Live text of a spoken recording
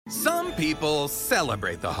Some people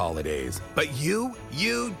celebrate the holidays, but you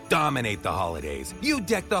dominate the holidays. You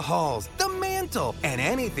deck the halls, the mantle, and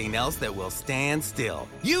anything else that will stand still.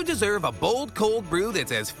 You deserve a bold cold brew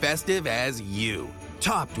that's as festive as you.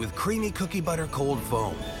 Topped with creamy cookie butter cold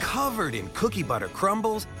foam, covered in cookie butter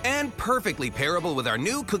crumbles, and perfectly pairable with our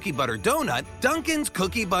new cookie butter donut, Dunkin's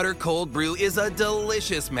Cookie Butter Cold Brew is a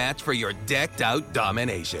delicious match for your decked out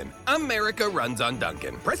domination. America runs on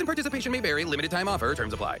Dunkin'. Price and participation may vary. Limited time offer.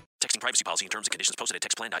 Terms apply. Texting privacy policy and terms and conditions posted at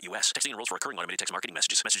textplan.us. Texting enrolls for recurring automated text marketing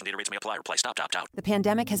messages. Message and data rates may apply. Reply stop to opt out. The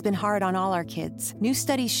pandemic has been hard on all our kids. New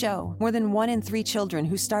studies show more than 1 in 3 children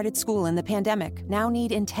who started school in the pandemic now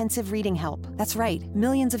need intensive reading help. That's right.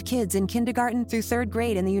 Millions of kids in kindergarten through 3rd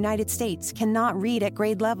grade in the United States cannot read at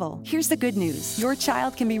grade level. Here's the good news. Your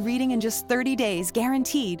child can be reading in just 30 days,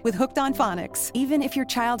 guaranteed, with Hooked on Phonics. Even if your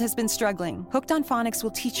child has been struggling, Hooked on Phonics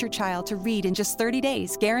will teach your child to read in just 30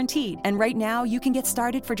 days, guaranteed. And right now, you can get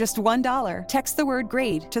started for just $1. Text the word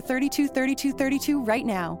GRADE to 323232 right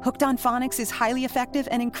now. Hooked on Phonics is highly effective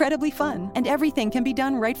and incredibly fun, and everything can be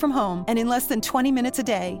done right from home and in less than 20 minutes a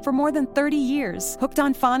day. For more than 30 years, Hooked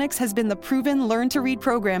on Phonics has been the proven learn-to-read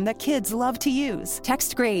program that kids love to use.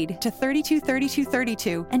 Text GRADE to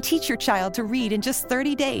 323232 and teach your child to read in just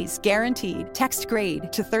 30 days, guaranteed. Text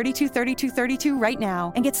GRADE to 323232 right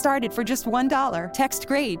now and get started for just $1. Text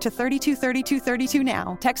GRADE to 323232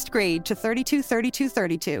 now. Text GRADE to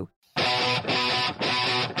 323232.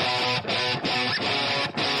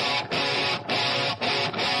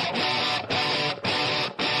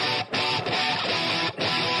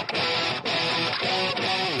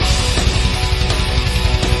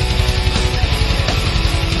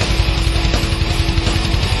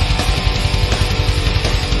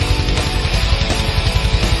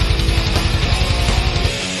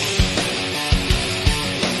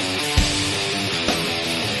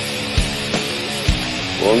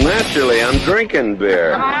 Well, naturally, I'm drinking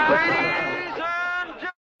beer.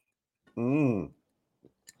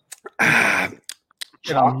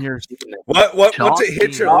 Once it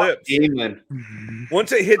hits your lips.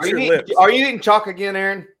 Once it hits your lips. Are you eating chalk again,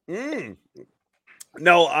 Aaron?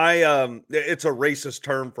 No, it's a racist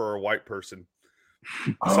term for a white person.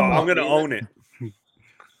 So I'm going to own it.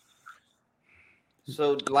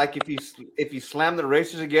 So, like, if you slam the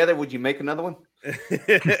racers together, would you make another one?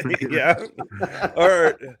 Yeah.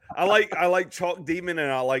 Or I like Chalk Demon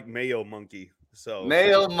and I like Mayo Monkey. So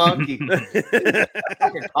Mayo Monkey. Like a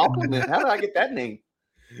compliment. How did I get that name?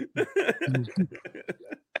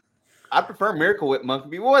 I prefer Miracle Whip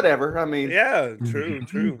Monkey. Whatever. I mean, yeah,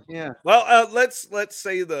 true. Yeah. Well, let's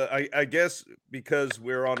say I guess because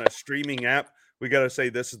we're on a streaming app, we got to say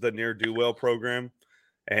this is the Near Do Well program,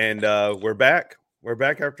 and we're back. We're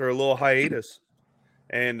back after a little hiatus,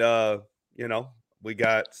 and we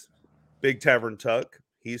got Big Tavern Tuck.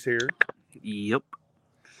 He's here. Yep.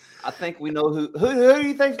 I think we know who do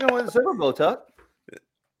you think's gonna win the Super Bowl, Tuck?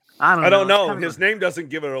 I don't know. His name doesn't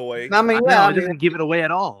give it away. I mean, it doesn't give it away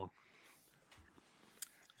at all.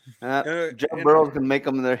 Joe Burrow's gonna make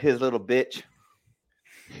him his little bitch.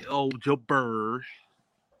 Oh, Joe Burr.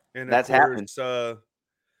 And that's happening.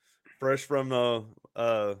 Fresh from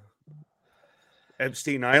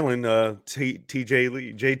Epstein Island,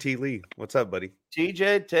 JT Lee. What's up, buddy?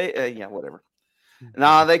 Yeah, whatever.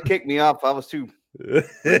 Nah, they kicked me off. I was too.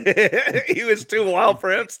 He was too wild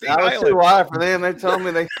for Epstein Island. I was too wild for them. They told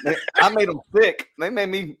me I made them sick. They made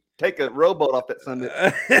me take a rowboat off that Sunday.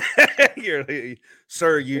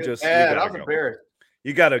 Sir, you just. Yeah, I was embarrassed.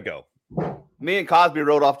 You gotta go. Me and Cosby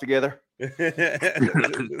rode off together.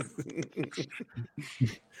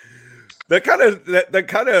 That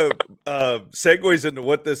kind of segues into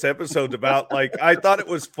what this episode's about. Like, I thought it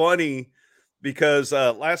was funny because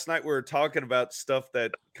last night we were talking about stuff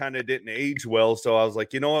that kind of didn't age well. So I was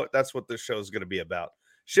like, you know what? That's what this show is going to be about.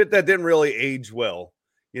 Shit that didn't really age well.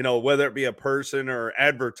 You know, whether it be a person or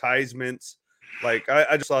advertisements. Like,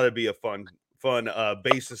 I just thought it'd be a fun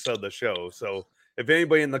basis of the show. So if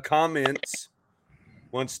anybody in the comments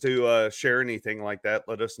wants to share anything like that,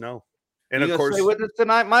 let us know. And you of course, stay with us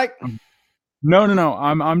tonight, Mike. No.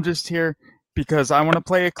 I'm just here because I want to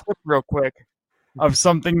play a clip real quick of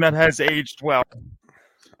something that has aged well.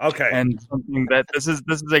 Okay. And something that this is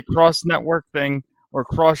a cross network thing or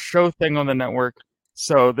cross show thing on the network.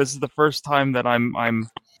 So this is the first time that I'm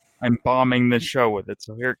bombing this show with it.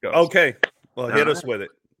 So here it goes. Okay. Well, hit us with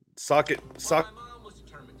it. Sock it. My mom was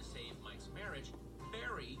determined to save Mike's marriage.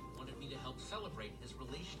 Barry wanted me to help celebrate his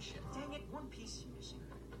relationship. Dang it, one piece is missing.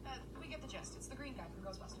 We get the gist. It's the green guy from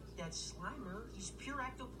Ghostbusters. That's Slimer. He's pure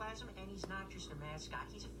ectoplasm, and he's not just a mascot.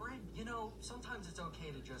 He's a friend. You know, sometimes it's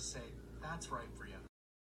okay to just say, that's right for you.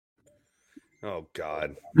 Oh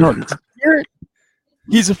God. No, Garrett.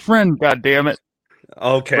 He's a friend. God damn it.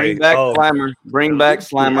 Okay. Bring back Slimer. Bring back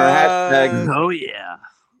Slimer. Hashtag. Oh yeah.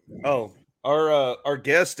 Oh, our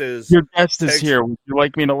guest is Your guest is here. Would you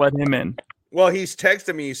like me to let him in? Well, he's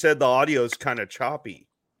texted me. He said the audio is kind of choppy.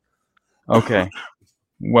 Okay.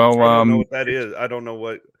 Well, I don't know what that is. I don't know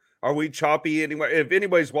what. Are we choppy anyway? If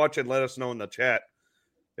anybody's watching, let us know in the chat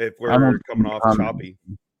if we're coming off choppy.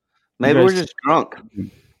 Maybe we're just drunk.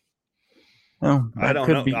 No, I don't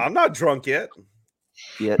know. I'm not drunk yet.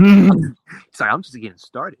 Yet. Sorry, I'm just getting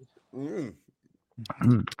started. All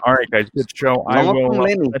right, guys. Good show. I will.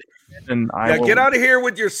 Get out of here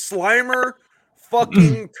with your Slimer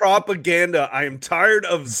fucking propaganda. I am tired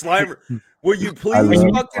of Slimer. Will you please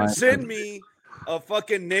fucking send me a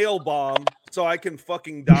fucking nail bomb so I can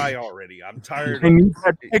fucking die already? I'm tired. I need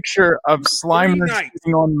that picture of Slimer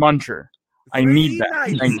sitting on Muncher. I need that.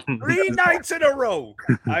 3 nights in a row.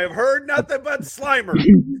 I have heard nothing but Slimer.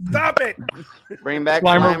 Stop it. Bring back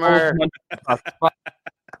Slimer.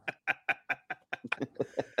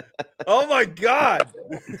 Oh my God.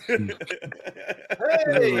 Hey,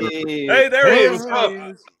 there he is.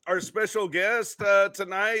 Our special guest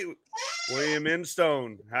tonight, William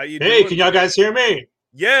Instone. How you doing? Hey, can y'all guys hear me?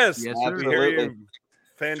 Yes. Yes, We hear you.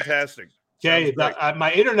 Fantastic. Okay,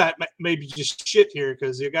 my internet may be just shit here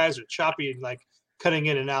because you guys are choppy and like cutting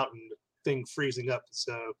in and out and the thing freezing up.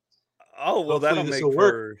 So, that'll make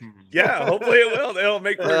work. Yeah, hopefully it will. It'll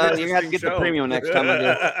make for an you have to get show. the premium next time.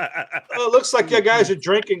 Well, it looks like you guys are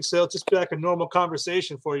drinking, so it'll just be like a normal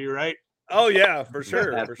conversation for you, right? Oh yeah, for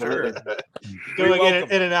sure, for sure. Going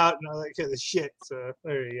in and out and all that kind of shit. So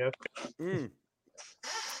there you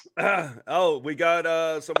go. We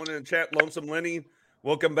got someone in the chat, Lonesome Lenny.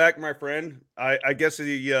 Welcome back, my friend. I guess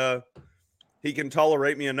he can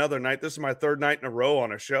tolerate me another night. This is my 3rd night in a row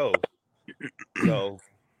on a show. So,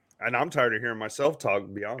 and I'm tired of hearing myself talk, to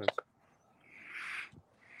be honest.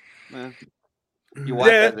 That's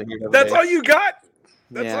all you got?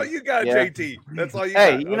 That's all you got, JT. That's all you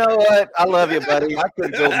got. Hey, you know what? I love you, buddy. I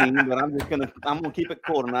could go mean, but I'm gonna keep it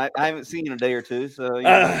cool tonight. I haven't seen you in a day or two, so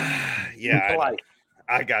yeah.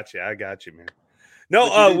 I got you, man.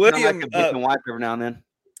 No, William. Like a wife every now and then.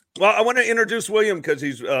 Well, I want to introduce William because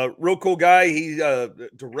he's a real cool guy. He's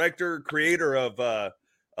director, creator of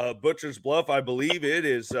Butcher's Bluff, I believe it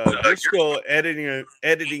is. You're still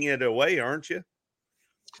editing it away, aren't you?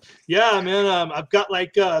 Yeah, man. I've got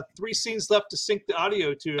like 3 scenes left to sync the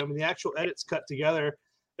audio to. I mean, the actual edit's cut together.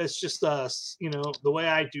 It's just the way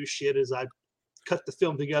I do shit is I cut the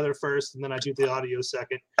film together first, and then I do the audio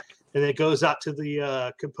second, and it goes out to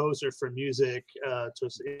the composer for music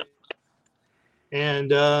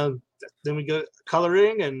and then we go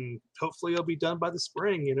coloring, and hopefully it'll be done by the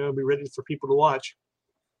spring. It'll be ready for people to watch.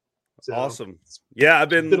 So, awesome. Yeah, it's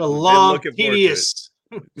been a long, tedious,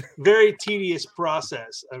 very tedious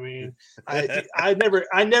process. I mean, I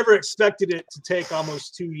never expected it to take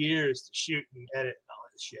almost 2 years to shoot and edit and all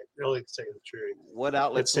that shit. Really, to tell you the truth, what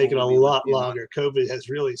outlet? It's taken a lot longer. COVID has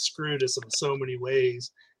really screwed us in so many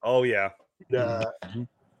ways. Oh yeah. Yeah.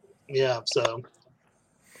 So,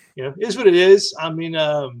 it is what it is. I mean,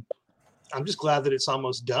 I'm just glad that it's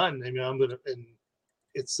almost done. I mean, and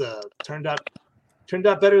it's turned out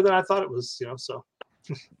better than I thought it was. So.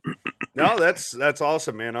 No, that's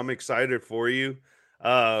awesome, man. I'm excited for you.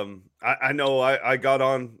 I know I got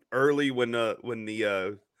on early when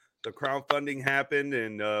the crowdfunding happened,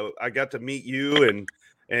 and I got to meet you and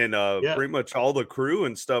pretty much all the crew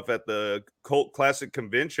and stuff at the Cult Classic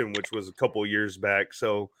Convention, which was a couple years back.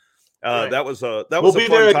 So that was a we'll be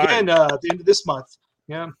fun there time. again at the end of this month.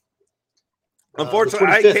 Yeah. Unfortunately,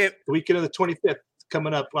 I can't. The weekend of the 25th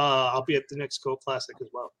coming up. I'll be at the next Cult Classic as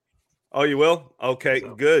well. Oh, you will? Okay,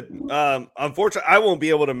 good. Unfortunately, I won't be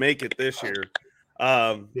able to make it this year.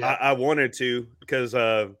 I wanted to because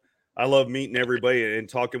I love meeting everybody and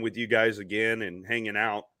talking with you guys again and hanging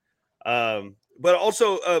out. But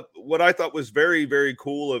also, what I thought was very, very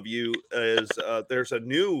cool of you is there's a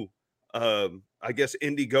new, I guess,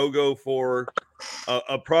 Indiegogo for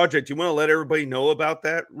a project. You want to let everybody know about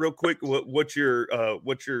that real quick? What you're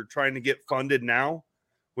trying to get funded now,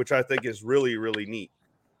 which I think is really, really neat.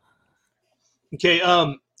 Okay.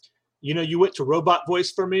 You went to Robot Voice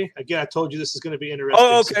for me. Again, I told you this is going to be interesting.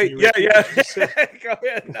 Oh, okay. So yeah. Go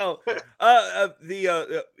ahead. No.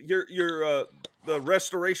 The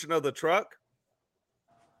restoration of the truck.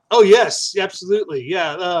 Oh yes, absolutely.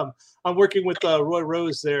 Yeah. I'm working with Roy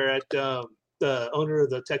Rose there at the owner of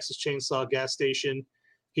the Texas Chainsaw gas station.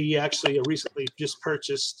 He actually recently just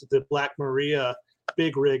purchased the Black Maria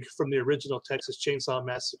big rig from the original Texas Chainsaw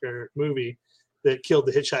Massacre movie that killed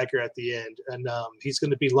the hitchhiker at the end. And he's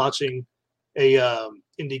going to be launching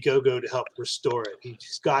Indiegogo to help restore it. He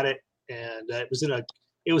just got it, and it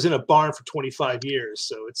was in a barn for 25 years,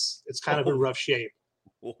 so it's kind of in rough shape.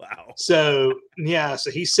 Wow. So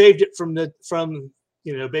so he saved it from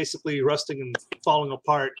basically rusting and falling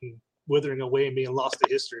apart and withering away and being lost to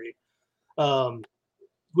history,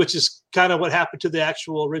 which is kind of what happened to the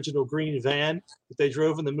actual original green van that they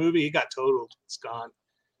drove in the movie. It got totaled. It's gone.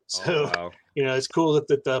 So, wow. It's cool that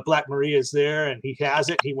the Black Maria is there, and he has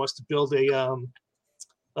it. He wants to build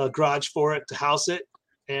a garage for it to house it,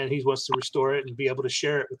 and he wants to restore it and be able to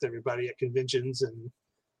share it with everybody at conventions and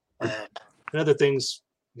other things.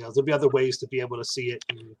 There'll be other ways to be able to see it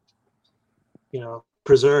and,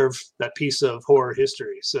 preserve that piece of horror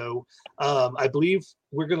history. So I believe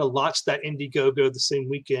we're going to launch that Indiegogo the same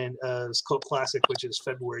weekend as Cult Classic, which is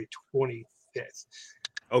February 25th.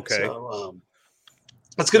 Okay. So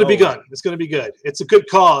it's going to be good. It's going to be good. It's a good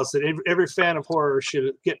cause that every fan of horror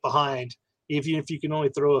should get behind, even if you can only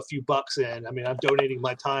throw a few bucks in. I mean, I'm donating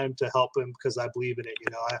my time to help him because I believe in it.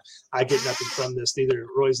 I get nothing from this. Neither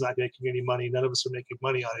Roy's not making any money. None of us are making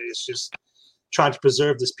money on it. It's just trying to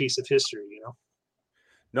preserve this piece of history,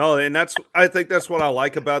 No, and I think that's what I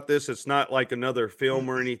like about this. It's not like another film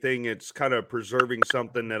or anything. It's kind of preserving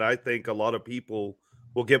something that I think a lot of people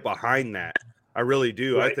will get behind that. I really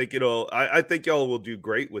do. Right. I think I think y'all will do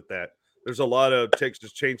great with that. There's a lot of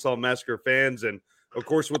Texas Chainsaw Massacre fans, and of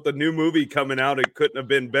course, with the new movie coming out, it couldn't have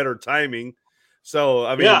been better timing. So,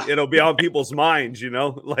 I mean, it'll be on people's minds,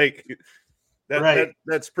 like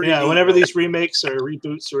that's pretty neat. Whenever these remakes or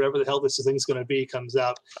reboots or whatever the hell this thing's going to be comes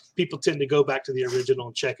out, people tend to go back to the original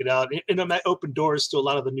and check it out. And that open doors to a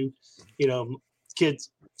lot of the new,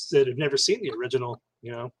 kids that have never seen the original,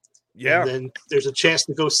 Yeah. And then there's a chance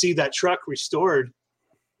to go see that truck restored.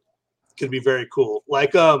 Could be very cool.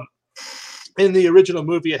 Like in the original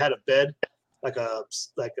movie, it had a bed, like a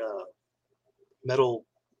metal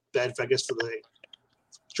bed, I guess, for the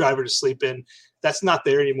driver to sleep in. That's not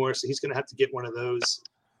there anymore, so he's going to have to get one of those.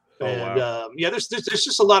 Wow. There's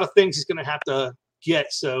just a lot of things he's going to have to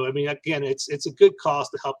get. So I mean, again, it's a good cause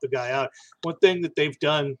to help the guy out. One thing that they've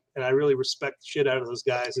done, and I really respect the shit out of those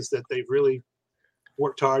guys, is that they've really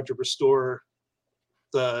worked hard to restore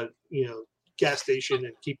the gas station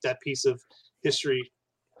and keep that piece of history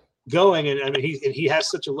going. And I mean, he has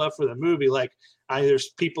such a love for the movie. Like, there's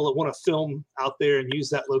people that want to film out there and use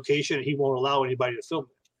that location, and he won't allow anybody to film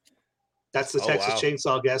it. That's the Texas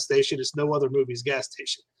Chainsaw gas station. It's no other movie's gas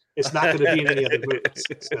station. It's not going to be in any other movies.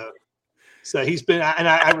 So he's been, and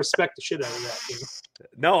I respect the shit out of that.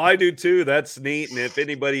 No, I do too. That's neat. And if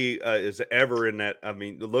anybody is ever in that, I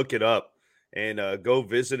mean, look it up and go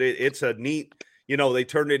visit it. It's a neat, they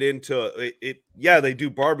turn it into it. Yeah, they do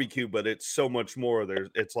barbecue, but it's so much more.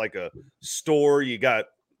 It's like a store. You got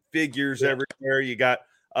figures everywhere. You got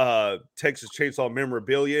Texas Chainsaw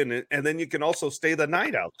memorabilia, and then you can also stay the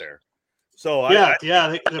night out there. So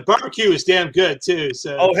the barbecue is damn good too.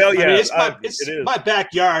 So hell yeah, I mean, it's my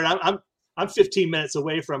backyard. I'm 15 minutes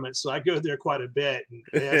away from it, so I go there quite a bit. And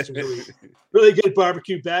they have some really, really good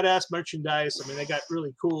barbecue, badass merchandise. I mean, they got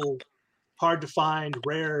really cool, hard to find,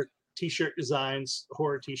 rare T-shirt designs,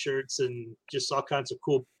 horror T-shirts, and just all kinds of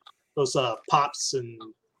cool those pops and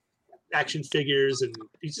action figures, and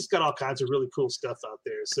he's just got all kinds of really cool stuff out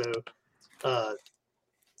there. So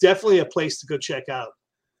definitely a place to go check out,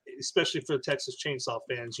 especially for the Texas Chainsaw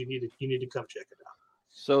fans. You need to come check it out.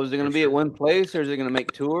 So is it going to be at one place, or is it going to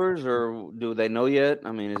make tours, or do they know yet?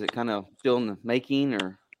 I mean, is it kind of still in the making,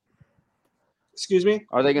 or? Excuse me?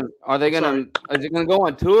 Is it going to go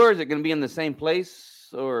on tour? Is it going to be in the same place,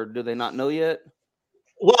 or do they not know yet?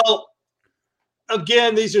 Well,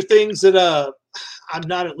 again, these are things that I'm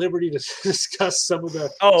not at liberty to discuss some of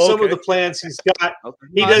the plans he's got. Okay.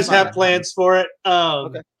 He does have plans for it. I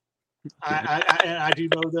do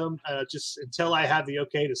know them. Just until I have the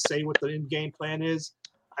okay to say what the in-game plan is,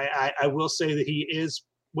 I will say that he is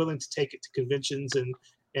willing to take it to conventions, and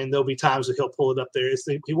there'll be times that he'll pull it up there.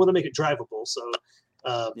 He want to make it drivable, so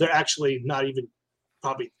they're actually not even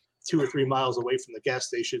probably 2 or 3 miles away from the gas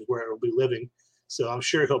station where it'll be living. So I'm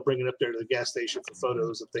sure he'll bring it up there to the gas station for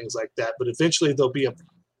photos and things like that. But eventually there'll be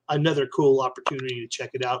another cool opportunity to check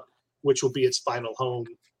it out, which will be its final home,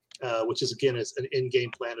 which is, again, is an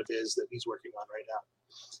in-game plan of his that he's working on right now.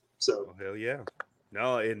 So hell yeah.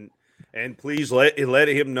 No, and please let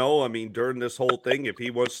him know. I mean, during this whole thing, if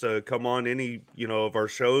he wants to come on any, of our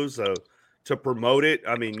shows to promote it,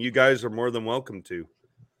 I mean, you guys are more than welcome to,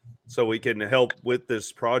 so we can help with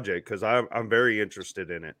this project, because I'm very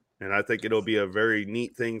interested in it. And I think it'll be a very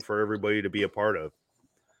neat thing for everybody to be a part of.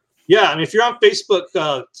 Yeah, and if you're on Facebook,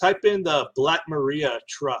 type in the Black Maria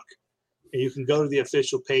truck, and you can go to the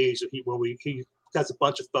official page where he has a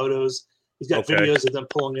bunch of photos. He's got Okay. videos of them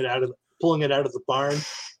pulling it out of the barn,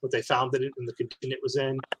 what they found it in the condition it was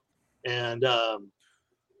in, and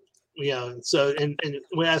so and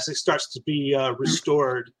as it starts to be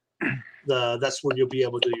restored, that's when you'll be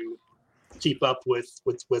able to keep up with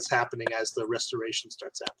what's happening as the restoration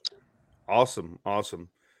starts happening. Awesome.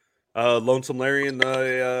 Lonesome Larry in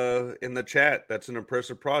the chat. That's an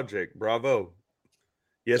impressive project. Bravo.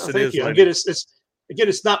 Yes, it Thank is. you. Lenny. Again,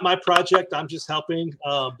 it's not my project. I'm just helping,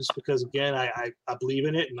 just because again, I believe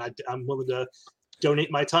in it, and I'm willing to donate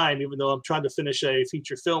my time, even though I'm trying to finish a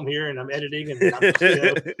feature film here, and I'm editing, and I'm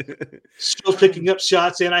still picking up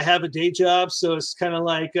shots, and I have a day job, so it's kind of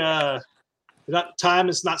like time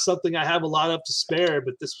is not something I have a lot of to spare,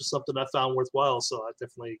 but this was something I found worthwhile, so I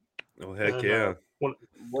definitely. Oh heck yeah! What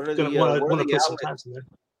are the put some time in there.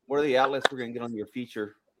 What are the outlets we're gonna get on your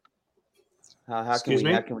feature? How can Excuse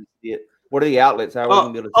me? we see it? What are the outlets? How are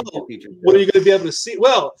we gonna be able to see your feature? What are you going to be able to see?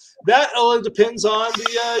 Well, that all depends on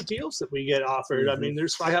the deals that we get offered. I mean,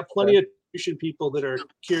 I have plenty of distribution people that are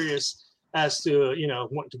curious as to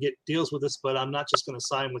wanting to get deals with us, but I'm not just going to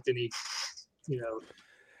sign with any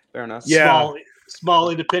fair enough. Small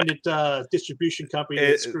independent distribution company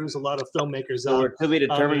that screws a lot of filmmakers So up. we're to be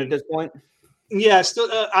determined at this point. Yeah, still,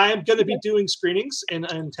 I am going to be doing screenings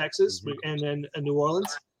in Texas and then in New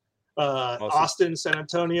Orleans, Austin, San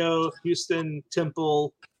Antonio, Houston,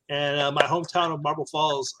 Temple, and my hometown of Marble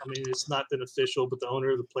Falls. I mean, it's not been official, but the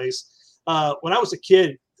owner of the place. When I was a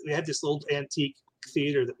kid, we had this old antique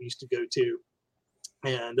theater that we used to go to.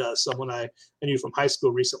 And someone I knew from high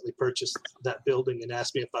school recently purchased that building and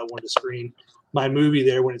asked me if I wanted to screen my movie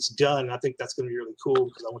there when it's done. And I think that's going to be really cool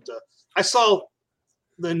because I saw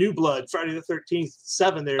the New Blood, Friday the 13th,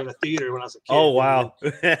 7 there in the theater when I was a kid. Oh wow!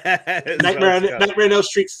 Nightmare on Elm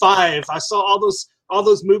Street 5. I saw all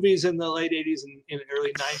those movies in the late 80s and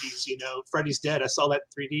early 90s. Freddy's Dead. I saw that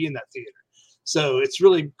 3D in that theater. So it's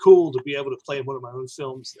really cool to be able to play one of my own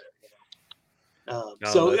films there. I'm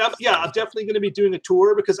definitely going to be doing a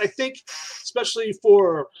tour because I think, especially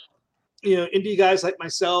for indie guys like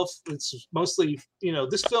myself, it's mostly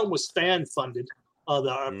this film was fan funded.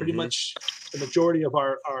 Pretty much the majority of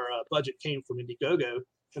our budget came from Indiegogo,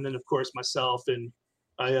 and then of course myself and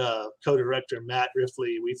my co-director Matt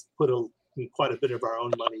Riffley, we've put quite a bit of our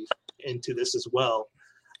own money into this as well.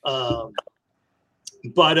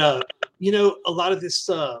 But a lot of this.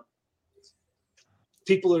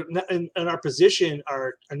 People are in our position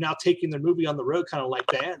are now taking their movie on the road, kind of like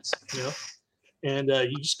bands, and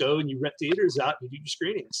you just go and you rent theaters out and you do your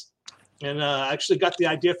screenings. And I actually got the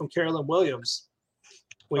idea from Carolyn Williams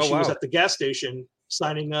when she was at the gas station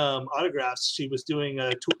signing autographs. She was doing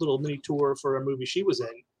a little mini tour for a movie she was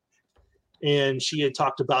in, and she had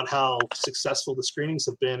talked about how successful the screenings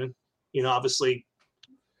have been. And, obviously,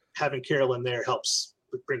 having Carolyn there helps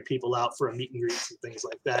bring people out for a meet and greets and things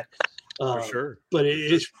like that. For sure. But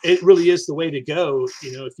it really is the way to go.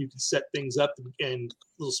 If you can set things up in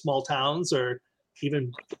little small towns or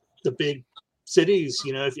even the big cities,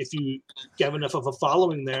 if you have enough of a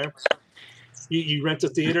following there, you rent a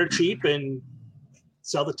theater cheap and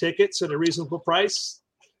sell the tickets at a reasonable price,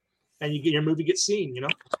 and your movie gets seen.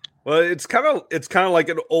 Well, it's kind of like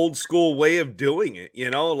an old school way of doing it.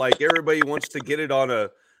 Like everybody wants to get it on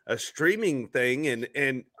a streaming thing,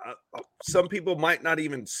 and some people might not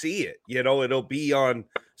even see it. It'll be on,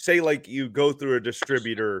 say, like you go through a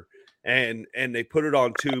distributor and they put it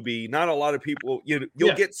on Tubi. Not a lot of people.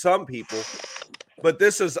 You'll get some people, but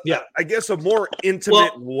this is, I guess, a more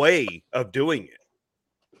intimate way of doing it.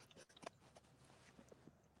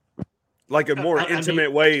 Like a more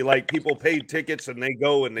intimate way, like people pay tickets and they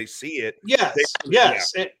go and they see it.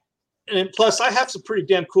 Yes. And plus, I have some pretty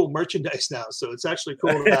damn cool merchandise now, so it's actually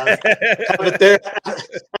cool to have it there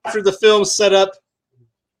after the film's set up.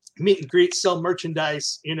 Meet and greet, sell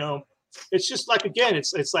merchandise. It's just like, again,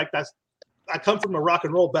 it's like that. I come from a rock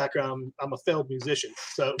and roll background. I'm a failed musician,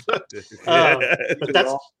 so but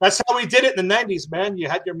that's how we did it in the '90s, man. You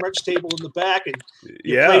had your merch table in the back, and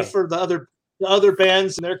you played for the other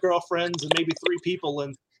bands and their girlfriends, and maybe 3 people,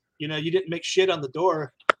 and you didn't make shit on the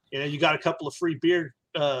door. You got a couple of free beer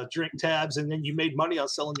drink tabs, and then you made money on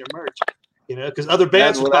selling your merch. Because other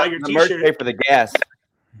bands would buy your T-shirt. Pay for the gas.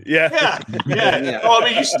 Yeah. Oh, I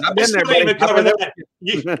mean, you still didn't even cover that.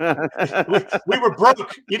 We were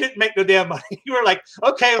broke. You didn't make no damn money. You were like,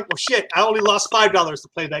 okay, well, shit, I only lost $5 to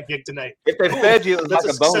play that gig tonight. If they fed you, it was that's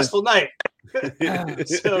like a bonus. successful night.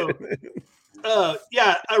 So,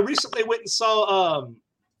 I recently went and saw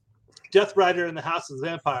Death Rider in the House of the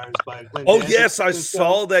Vampires by Glenn Danzig. Yes, I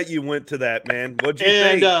saw that you went to that, man. What'd you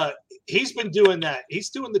think? he's been doing that. He's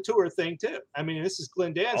doing the tour thing too. I mean, this is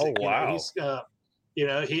Glenn Danzig. Oh, wow.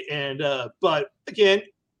 But again,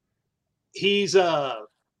 he's a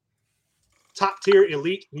top tier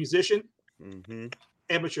elite musician,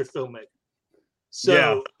 amateur filmmaker.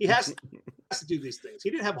 So he has to do these things. He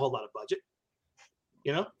didn't have a whole lot of budget,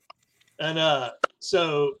 and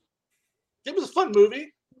so it was a fun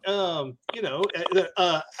movie. As a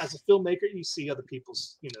filmmaker, you see other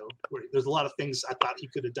people's, where there's a lot of things I thought he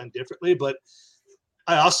could have done differently, but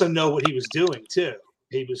I also know what he was doing too.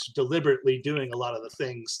 He was deliberately doing a lot of the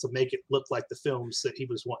things to make it look like the films that he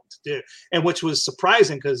was wanting to do, and which was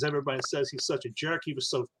surprising because everybody says he's such a jerk. He was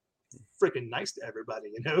so freaking nice to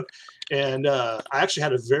everybody, and I actually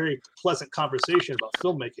had a very pleasant conversation about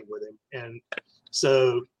filmmaking with him, and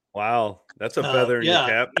so. Wow, that's a feather in your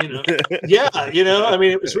cap. I mean,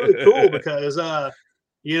 it was really cool because, I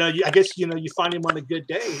guess you find him on a good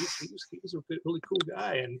day. He was a really cool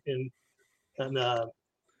guy, and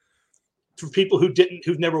for people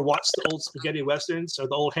who've never watched the old spaghetti westerns or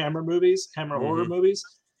the old Hammer movies, horror movies,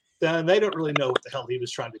 then they don't really know what the hell he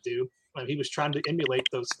was trying to do. And he was trying to emulate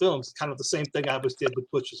those films, kind of the same thing I did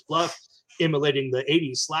with Butcher's Bluff, emulating the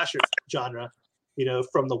 '80s slasher genre.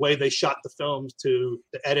 From the way they shot the films to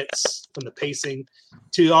the edits, from the pacing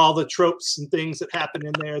to all the tropes and things that happen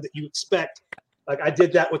in there that you expect. Like I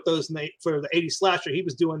did that with those for the '80s slasher. He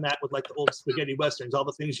was doing that with like the old spaghetti westerns, all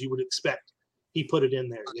the things you would expect. He put it in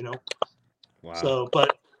there, Wow. So,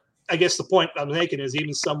 but I guess the point I'm making is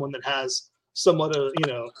even someone that has somewhat of,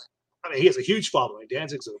 he has a huge following.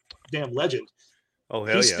 Danzig's a damn legend. Oh,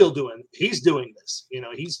 hell he's still doing this. He's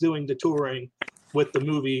doing the touring with the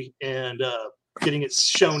movie and, getting it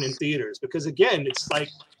shown in theaters because again, it's like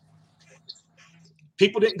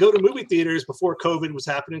people didn't go to movie theaters before COVID was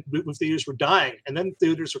happening. Movie theaters were dying, and then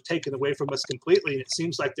theaters were taken away from us completely. And it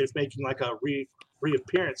seems like they're making like a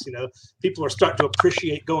reappearance. People are starting to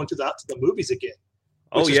appreciate going out to the movies again.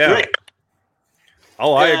 Which is great.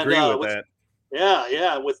 Oh, I agree with that.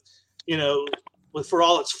 Yeah. With for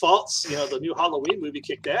all its faults, the new Halloween movie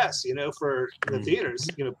kicked ass. For the theaters,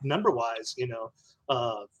 number wise,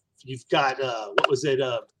 you've got what was it?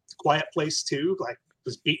 Quiet Place 2, like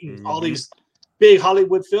was beating all these big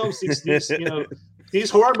Hollywood films.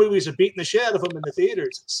 These horror movies are beating the shit out of them in the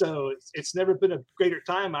theaters. So it's never been a greater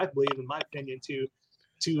time, I believe, in my opinion, to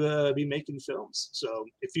be making films. So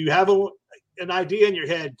if you have an idea in your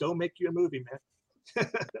head, go make you a movie, man.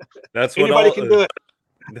 That's anybody can do it.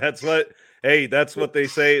 That's what they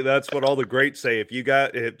say. That's what all the greats say. If you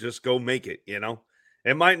got it, just go make it.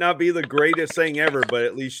 It might not be the greatest thing ever, but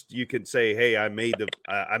at least you can say, "Hey, I made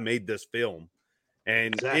this film,"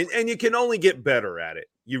 and you can only get better at it.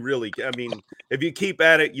 You really, I mean, if you keep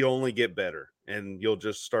at it, you only get better, and you'll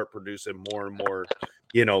just start producing more and more.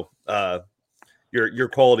 Your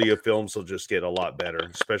quality of films will just get a lot better,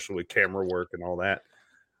 especially with camera work and all that.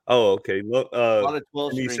 Oh, okay. Look, a lot of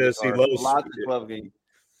 12 he says he loves lots of 12 games.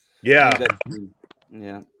 Yeah,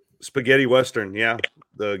 yeah. Spaghetti Western. Yeah,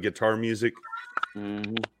 the guitar music.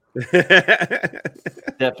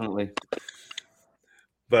 Definitely.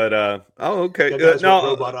 But okay. No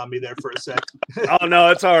robot on me there for a sec. Oh no,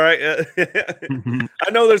 it's all right. I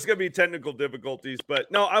know there's gonna be technical difficulties,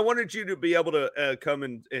 but no, I wanted you to be able to come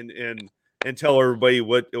and tell everybody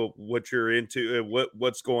what you're into,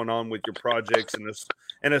 what's going on with your projects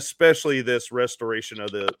and especially this restoration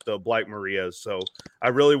of the Black Marias. So I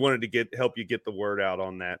really wanted to help you get the word out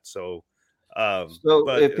on that. So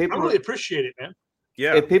if people, I really appreciate it, man.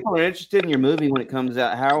 Yeah. If people are interested in your movie when it comes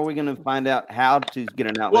out, how are we going to find out how to get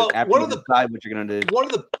an outlet after you decide what you're going to do? One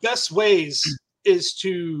of the best ways is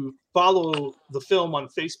to follow the film on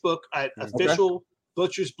Facebook at official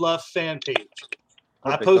Butcher's Bluff fan page.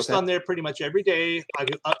 Perfect, I post on there pretty much every day. I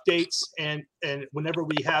get updates and whenever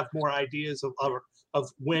we have more ideas of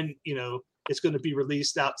when it's going to be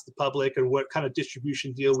released out to the public and what kind of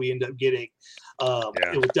distribution deal we end up getting,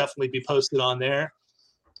 it will definitely be posted on there.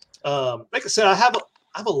 Like I said, I have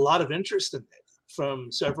a lot of interest in it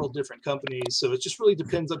from several different companies, so it just really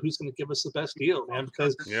depends on who's going to give us the best deal, man.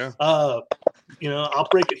 Because I'll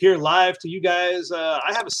break it here live to you guys.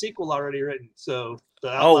 I have a sequel already written, so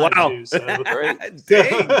wow,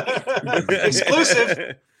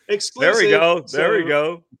 exclusive. There we go. There we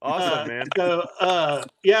go. Awesome, man. So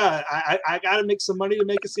I got to make some money to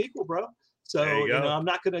make a sequel, bro. So I'm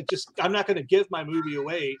not gonna give my movie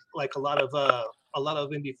away like a lot of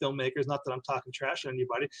indie filmmakers. Not that I'm talking trash on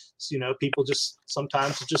anybody. So, people just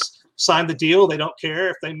sometimes just sign the deal. They don't care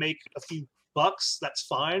if they make a few bucks. That's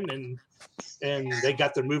fine, and they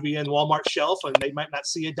got their movie in Walmart shelf, and they might not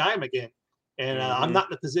see a dime again. And I'm not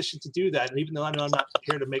in a position to do that. And even though I know I'm not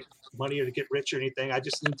here to make money or to get rich or anything, I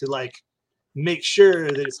just need to like make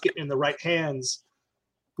sure that it's getting in the right hands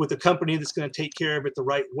with a company that's going to take care of it the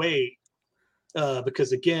right way.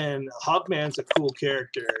 Because again, Hogman's a cool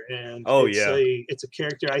character, and it's a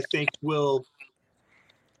character I think will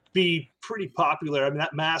be pretty popular. I mean,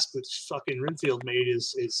 that mask that fucking Renfield made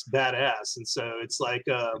is badass, and so it's like,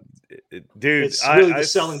 dude, it's really the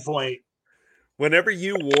selling point. Whenever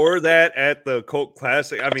you wore that at the Cult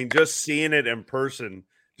Classic, I mean, just seeing it in person,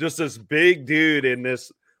 just this big dude in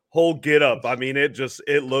this whole get up. I mean, it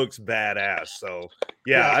looks badass. So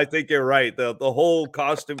yeah, I think you're right. The whole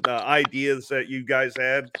costume, the ideas that you guys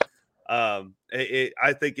had, I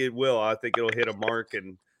think it will. I think it'll hit a mark,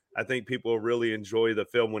 and I think people will really enjoy the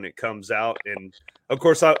film when it comes out. And of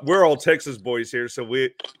course, we're all Texas boys here, so we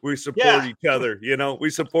support each other. You know, we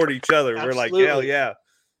support each other. Absolutely. We're like, hell yeah,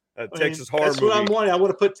 Texas horror movie. That's what I'm wanting. I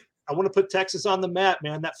want to put Texas on the map,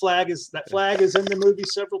 man. That flag is in the movie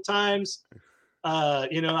several times.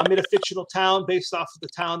 You know, I'm in a fictional town based off of the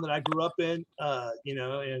town that I grew up in, you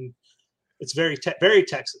know, and it's very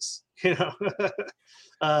Texas, you know.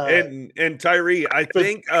 And Tyree, I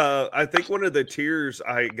think one of the tiers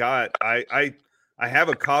I got, I have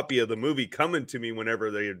a copy of the movie coming to me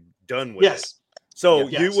whenever they're done with it. So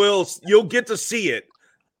you'll get to see it.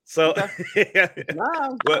 So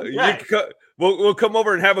we'll come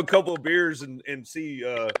over and have a couple of beers and see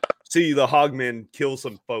the Hogman kill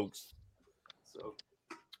some folks.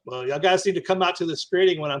 Well, y'all guys need to come out to the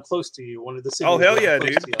screening when I'm close to you. One of the cities. Oh hell yeah,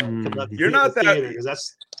 dude! You're not that.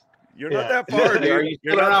 You're not that far, dude. Are you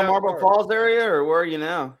still around Marble Falls area, or where are you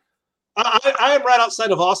now? I am right outside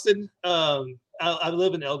of Austin. I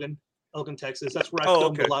live in Elgin, Texas. That's where I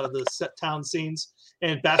filmed a lot of the set town scenes.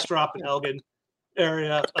 And Bastrop and Elgin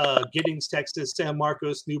area, Giddings, Texas, San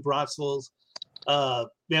Marcos, New Braunfels.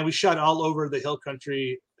 Man, we shot all over the hill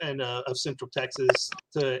country and of Central Texas,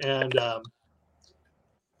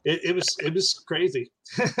 It was crazy.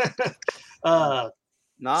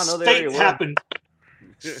 Fate happened.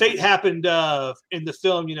 Fate happened in the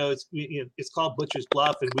film. You know, it's called Butcher's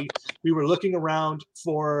Bluff, and we were looking around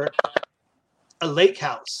for a lake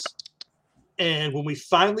house, and when we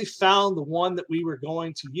finally found the one that we were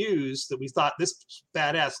going to use, that we thought, this is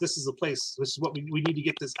badass. This is the place. This is what we need to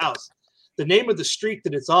get this house. The name of the street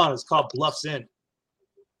that it's on is called Bluff's End.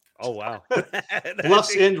 Oh wow!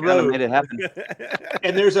 Bluff's End Road. Made it happen.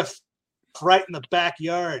 And there's right in the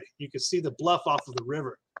backyard. You could see the bluff off of the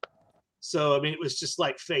river. So I mean, it was just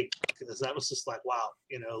like fate, because that was just like, wow,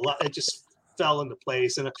 you know, it just fell into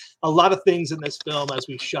place, and a lot of things in this film as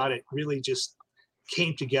we shot it really just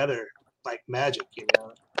came together like magic, you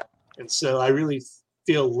know. And so I really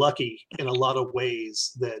feel lucky in a lot of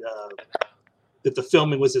ways that the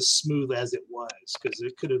filming was as smooth as it was, because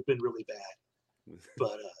it could have been really bad,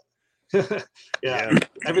 but. Yeah,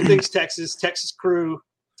 everything's Texas crew,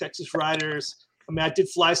 Texas riders. I mean, I did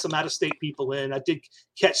fly some out-of-state people in. I did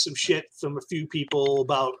catch some shit from a few people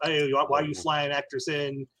about, hey, why are you flying actors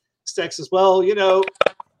in Texas? Well, you know,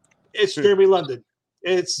 it's Jeremy London.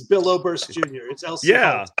 It's Bill Oberst Jr. It's Elsie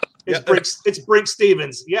Holt. It's Brink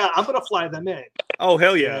Stevens. Yeah, I'm going to fly them in. Oh,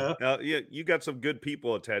 hell yeah. You got some good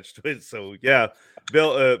people attached to it. So, yeah,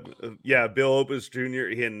 Bill Oberst Jr.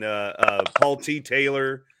 and Paul T.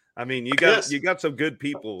 Taylor. I mean, you got some good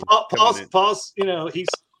people. Paul's, you know, he's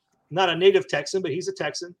not a native Texan, but he's a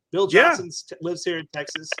Texan. Bill Johnson lives here in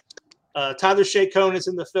Texas. Tyler Shea Cohn is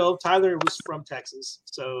in the film. Tyler was from Texas,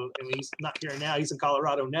 so I mean, he's not here now. He's in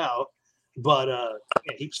Colorado now, but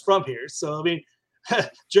he's from here. So I mean,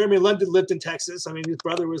 Jeremy London lived in Texas. I mean, his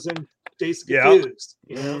brother was in Dazed and Confused.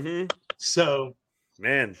 You know, so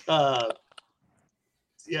man,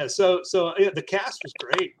 So the cast was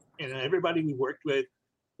great, and everybody we worked with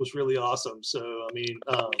was really awesome. So I mean,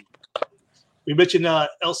 we mentioned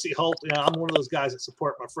Elsie Holt. You know, I'm one of those guys that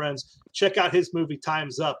support my friends. Check out his movie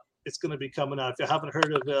Time's Up. It's going to be coming out. If you haven't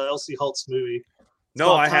heard of Elsie Holt's movie,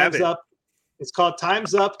 I haven't. It's called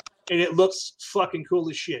Time's Up, and it looks fucking cool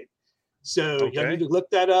as shit. So you need to look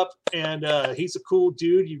that up. And he's a cool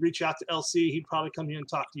dude. You reach out to LC, he'd probably come here and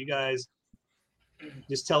talk to you guys.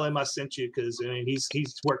 Just tell him I sent you, because I mean he's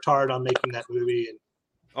worked hard on making that movie. And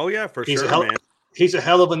for sure, man. He's a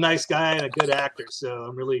hell of a nice guy and a good actor. So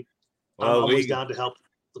I'm always down to help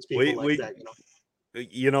those people like that. You know.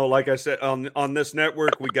 You know, like I said, on this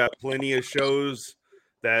network, we got plenty of shows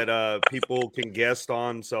that people can guest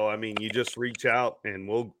on. So I mean, you just reach out and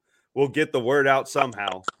we'll get the word out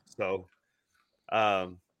somehow. So,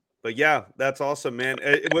 but yeah, that's awesome, man.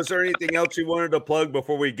 Was there anything else you wanted to plug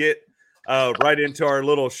before we get right into our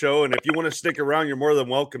little show? And if you want to stick around, you're more than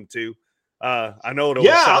welcome to. I know it'll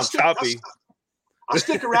sound choppy. I'll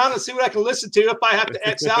stick around and see what I can listen to. If I have to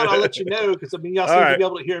X out, I'll let you know, because I mean, y'all seem to be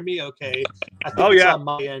able to hear me okay. I think it's on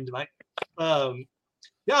my end, Mike.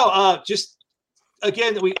 Just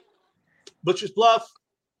again, Butcher's Bluff,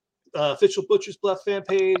 official Butcher's Bluff fan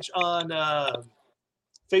page on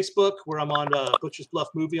Facebook, where I'm on Butcher's Bluff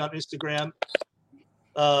Movie on Instagram.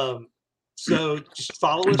 So just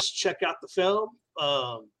follow us, check out the film.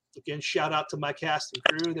 Again, shout out to my cast and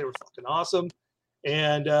crew. They were fucking awesome.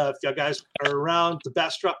 And if y'all guys are around the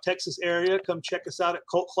Bastrop, Texas area, come check us out at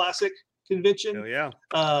Cult Classic Convention. Hell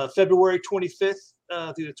yeah. February 25th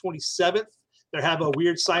through the 27th. They have a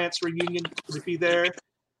Weird Science reunion to be there.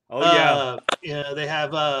 Oh, yeah. They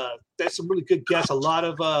have there's some really good guests. A lot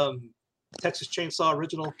of Texas Chainsaw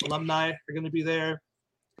original alumni are going to be there.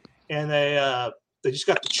 And they just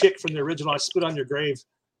got the chick from the original I Spit on Your Grave.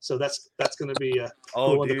 So that's going to be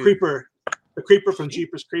cool one. The creeper from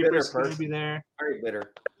Jeepers Creepers is going to be there. Very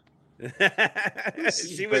bitter.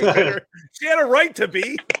 She was bitter. She had a right to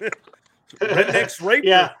be. Rednecks raped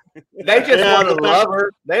her. They just want to love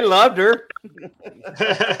her. They loved her.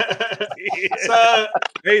 So,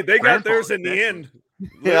 hey, they got theirs in the end.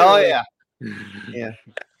 Oh yeah.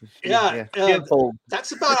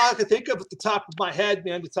 That's about all I can think of at the top of my head,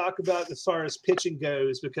 man, to talk about as far as pitching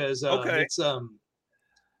goes, because it's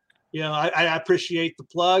I appreciate the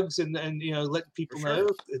plugs and letting people know.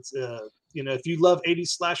 It's if you love 80s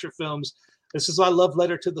slasher films, this is my love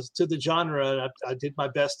letter to the genre. And I did my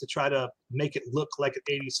best to try to make it look like an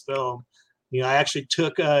 80s film. I actually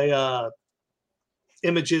took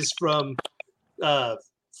images from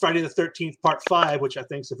Friday the 13th Part 5, which I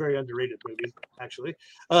think is a very underrated movie, actually.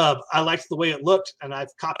 I liked the way it looked, and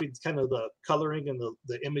I've copied kind of the coloring and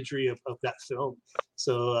the imagery of that film.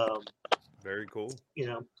 So very cool.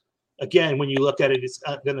 Again, when you look at it, it's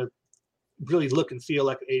going to really look and feel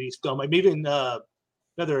like an 80s film. I'm even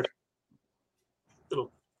another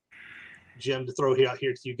little gem to throw out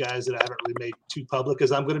here to you guys that I haven't really made too public,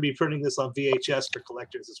 is I'm going to be printing this on VHS for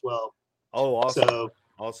collectors as well. Oh, awesome. So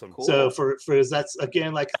awesome. Cool. So for that's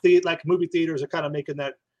again like movie theaters are kind of making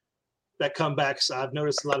that comeback. So I've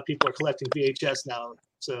noticed a lot of people are collecting VHS now.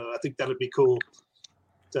 So I think that would be cool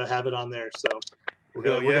to have it on there. So we're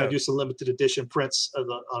gonna do some limited edition prints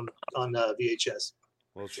on VHS.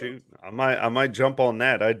 Well, shoot, I might jump on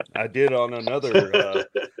that. I did on another.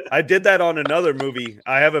 I did that on another movie.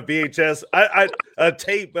 I have a VHS, a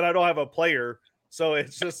tape, but I don't have a player, so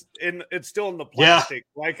it's just it's still in the plastic.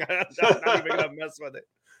 Yeah. Like I'm not even gonna mess with it.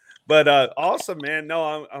 But awesome, man.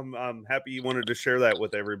 No, I'm happy you wanted to share that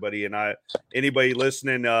with everybody, and anybody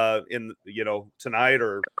listening in tonight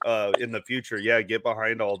or in the future, get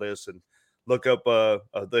behind all this and look up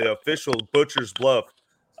the official Butcher's Bluff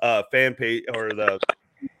fan page or the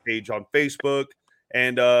page on Facebook,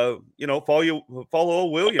 and follow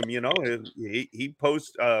William. He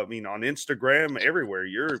posts on Instagram everywhere.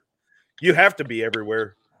 You have to be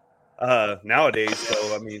everywhere nowadays.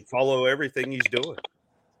 So follow everything he's doing.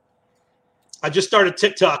 I just started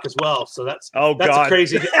TikTok as well, so that's God. a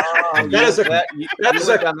crazy. That is a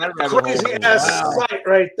crazy ass site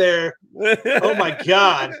right there. Oh my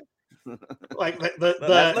God. Like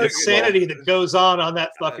the insanity that goes on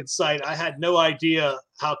that fucking site. I had no idea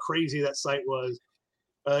how crazy that site was.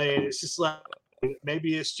 It's just like,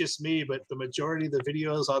 maybe it's just me, but the majority of the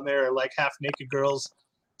videos on there are like half naked girls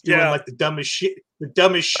doing like the dumbest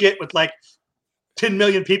shit with like 10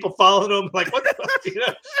 million people following them. Like, what the fuck?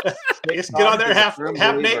 They just get on there half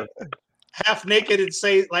naked and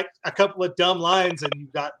say like a couple of dumb lines, and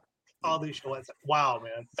you've got all these shows. Wow,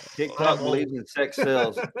 man! TikTok believes in sex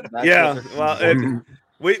sales. Well,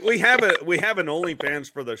 we have an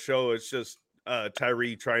OnlyFans for the show. It's just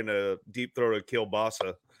Tyree trying to deep throat a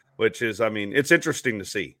kielbasa, which is, it's interesting to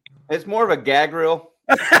see. It's more of a gag reel.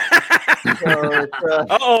 Pardon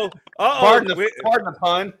the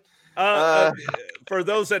pun. For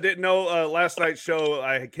those that didn't know, last night's show,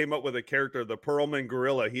 I came up with a character, the Perlman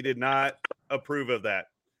Gorilla. He did not approve of that.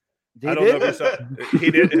 I don't know if you saw.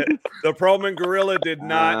 He did. The Perlman Gorilla did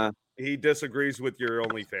not. He disagrees with your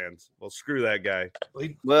OnlyFans. Well, screw that guy.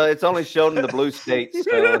 Well, it's only shown in the blue states,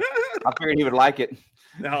 so I figured he would like it.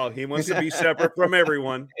 No, he wants to be separate from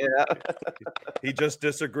everyone. Yeah. He just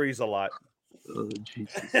disagrees a lot. Oh,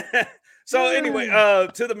 so anyway,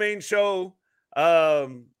 to the main show.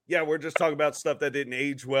 We're just talking about stuff that didn't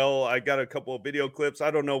age well. I got a couple of video clips.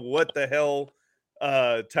 I don't know what the hell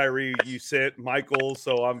Tyree you sent Michael,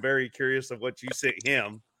 so I'm very curious of what you sent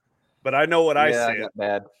him. But I know what I sent. Not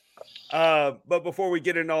bad. But before we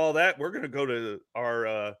get into all that, we're gonna go to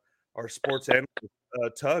our sports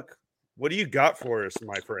analyst, Tuck. What do you got for us,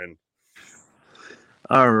 my friend?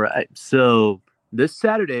 All right. So This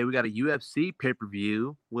Saturday, we got a UFC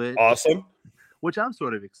pay-per-view, Awesome. which I'm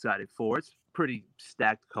sort of excited for. It's a pretty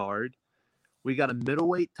stacked card. We got a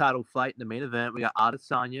middleweight title fight in the main event. We got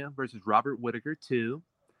Adesanya versus Robert Whittaker 2,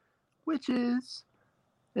 which is,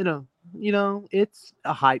 it's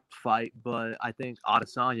a hyped fight, but I think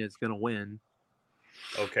Adesanya is going to win.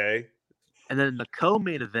 Okay. And then the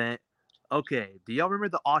co-main event, okay, do y'all remember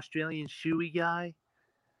the Australian shoey guy?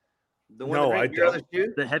 No, I don't.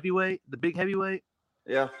 The heavyweight, the big heavyweight?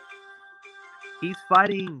 Yeah. He's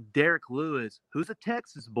fighting Derek Lewis, who's a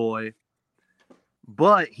Texas boy.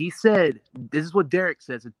 But he said, this is what Derek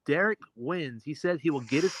says. If Derek wins, he said he will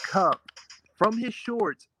get his cup from his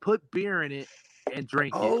shorts, put beer in it, and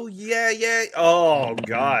drink it. Oh, yeah. Oh,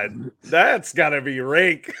 God. That's got to be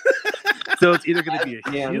rank. So it's either going to be a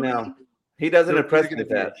shoey. No. He doesn't impress me with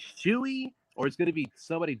that. Shoey, or it's going to be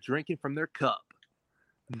somebody drinking from their cup.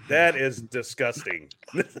 That is disgusting.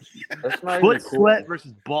 That's not Foot even cool. sweat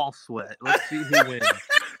versus ball sweat. Let's see who wins.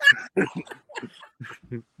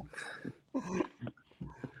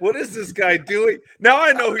 What is this guy doing? Now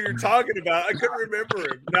I know who you're talking about. I couldn't remember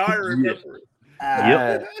him. Now I remember him.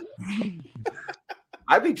 Yep.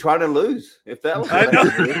 I'd be trying to lose if that was. I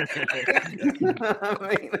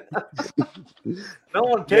mean, no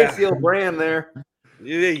one takes the old brand there.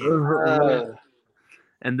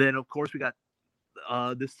 And then, of course, we got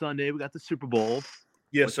this Sunday. We got the Super Bowl.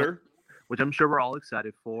 Yes, sir. Which I'm sure we're all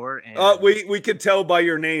excited for. And we could tell by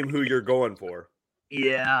your name who you're going for.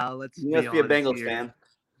 Yeah, You must be a Bengals fan.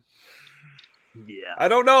 Yeah. I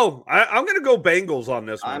don't know. I'm going to go Bengals on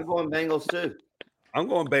this one. I'm going Bengals too. I'm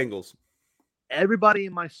going Bengals. Everybody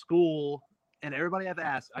in my school and everybody I've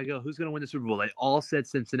asked, I go, who's going to win the Super Bowl? They all said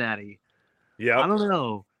Cincinnati. Yeah. I don't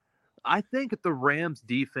know. I think the Rams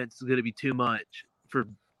defense is going to be too much for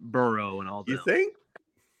Burrow and all that. You think?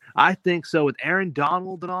 I think so. With Aaron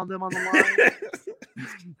Donald and all them on the line.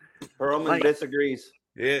 Perlman disagrees.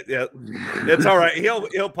 Yeah, it's all right.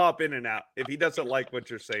 He'll pop in and out. If he doesn't like what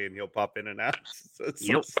you're saying, he'll pop in and out. It's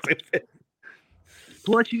so stupid.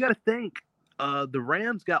 Plus, you got to think the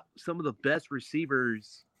Rams got some of the best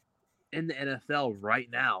receivers in the NFL right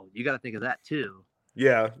now. You got to think of that too.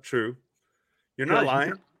 Yeah, true. You're not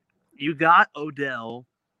lying. You got Odell,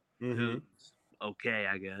 Mm-hmm. who's okay,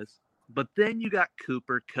 I guess. But then you got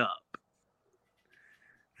Cooper Kupp.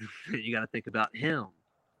 You got to think about him.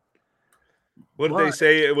 What did they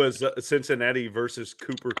say? It was Cincinnati versus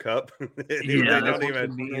Cooper Kupp. Yeah, they don't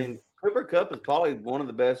even. Cooper Kupp is probably one of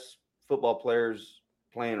the best football players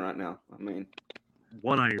playing right now. I mean,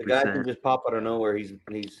 100%. The guy can just pop out of nowhere. He's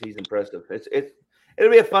impressive.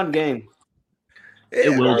 It'll be a fun game.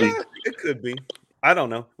 It will be. It could be. I don't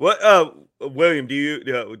know. What, William? Do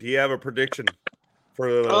you have a prediction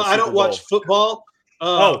for? I don't watch football.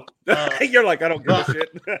 You're like, I don't give a shit.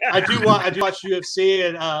 I do watch UFC,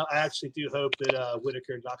 and I actually do hope that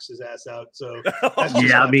Whittaker knocks his ass out. So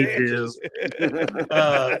yeah, me too.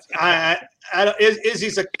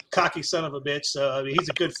 Izzy's a cocky son of a bitch. So I mean, he's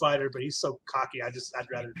a good fighter, but he's so cocky. I'd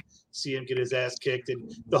rather see him get his ass kicked.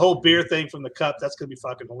 And the whole beer thing from the cup, that's gonna be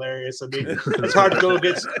fucking hilarious. I mean, it's hard to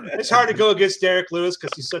go against Derek Lewis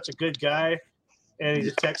because he's such a good guy. And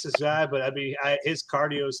he's a Texas guy, but I mean, his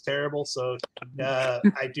cardio is terrible. So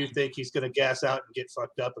I do think he's going to gas out and get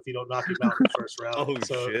fucked up if you don't knock him out in the first round. Oh,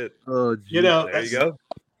 shit. Oh, there you go.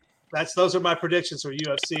 Those are my predictions for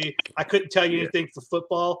UFC. I couldn't tell you anything for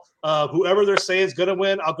football. Whoever they're saying is going to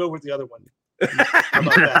win, I'll go with the other one. How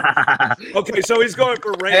about that? Okay, so he's going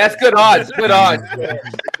for Rams. Hey, that's good odds. Good odds. There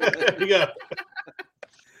you go.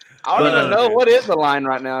 I don't even know what is the line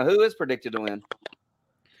right now. Who is predicted to win?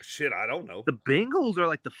 Shit, I don't know. The Bengals are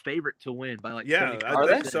like the favorite to win by like 70%. I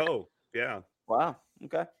think so. Yeah. Wow.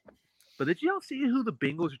 Okay. But did y'all see who the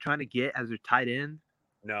Bengals are trying to get as their tight end?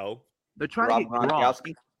 No. They're trying to get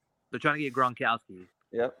Gronkowski. They're trying to get Gronkowski.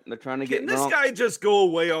 Yep. They're trying to Can get this guy just go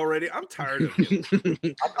away already? I'm tired of him.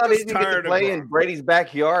 I thought he was going to play in Brady's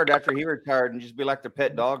backyard after he retired and just be like their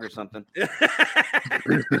pet dog or something.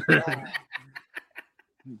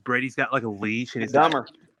 Brady's got like a leash and he's dumber.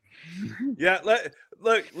 Yeah,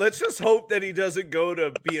 let's just hope that he doesn't go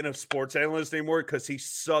to being a sports analyst anymore because he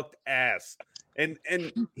sucked ass. And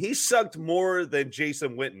he sucked more than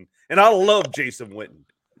Jason Witten. And I love Jason Witten.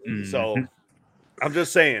 So I'm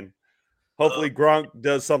just saying, hopefully Gronk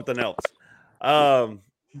does something else. I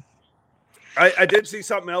did see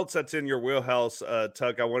something else that's in your wheelhouse,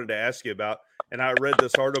 Tuck, I wanted to ask you about. And I read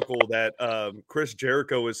this article that Chris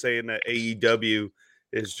Jericho was saying that AEW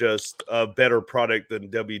is just a better product than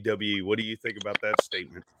WWE. What do you think about that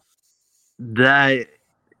statement? That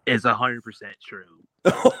is 100% true.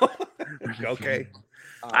 Okay.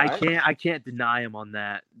 I can't deny him on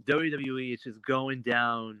that. WWE is just going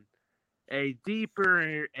down a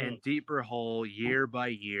deeper and deeper hole year by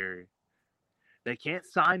year. They can't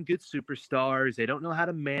sign good superstars. They don't know how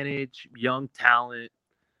to manage young talent.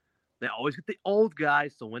 They always get the old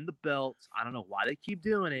guys to win the belts. I don't know why they keep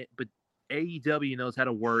doing it, but AEW knows how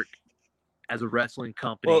to work as a wrestling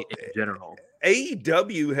company in general.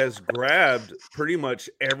 AEW has grabbed pretty much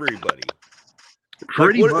everybody.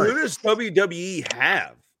 Pretty much. Who does WWE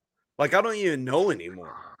have? Like, I don't even know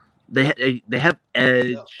anymore. They have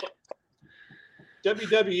Edge.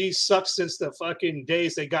 WWE sucks since the fucking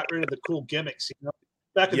days they got rid of the cool gimmicks. You know,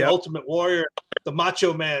 back in the Ultimate Warrior, the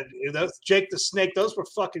Macho Man, Jake the Snake. Those were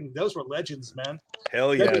legends, man.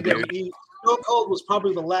 Hell yeah, WWE, dude. Stone Cold was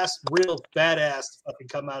probably the last real badass to fucking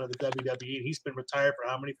come out of the WWE. He's been retired for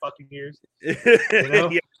how many fucking years? You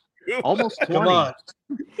know? Almost 20. Come on.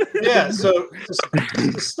 Yeah, so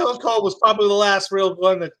Stone Cold was probably the last real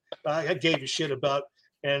one that I gave a shit about.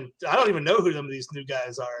 And I don't even know who some of these new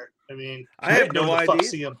guys are. I mean, I have no know who the idea. fuck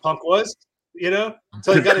CM Punk was, you know?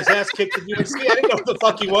 Until he got his ass kicked in UFC. I didn't know who the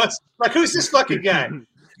fuck he was. Like, who's this fucking guy?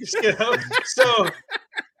 You know? So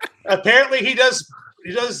apparently he does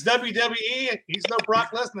WWE. He's no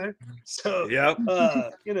Brock Lesnar. So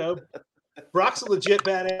you know, Brock's a legit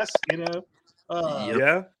badass, you know.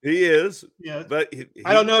 Yeah, he is. Yeah, but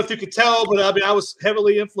I don't know if you could tell, but I mean, I was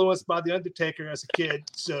heavily influenced by the Undertaker as a kid.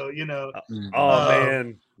 So you know.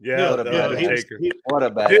 Man, yeah, What a Undertaker. What a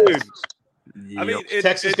badass. Dude. I mean,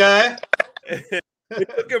 Texas guy.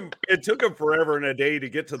 It took him forever and a day to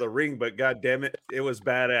get to the ring, but god damn it, it was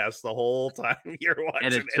badass the whole time you're watching.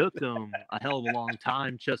 And it took him a hell of a long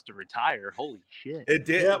time just to retire. Holy shit! It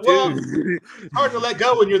did. Yeah, well, hard to let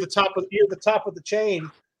go when you're the top of the chain.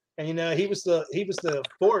 And you know, he was the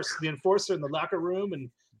enforcer in the locker room,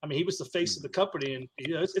 and I mean, he was the face of the company, and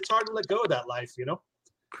you know, it's hard to let go of that life, you know.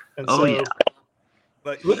 And so,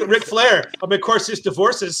 but look at Ric Flair. I mean, of course, his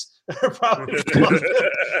divorces are probably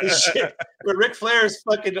shit, but Ric Flair's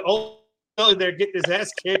fucking old there getting his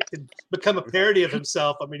ass kicked and become a parody of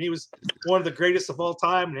himself. I mean, he was one of the greatest of all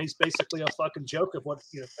time, and he's basically a fucking joke of what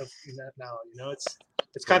now. You know, it's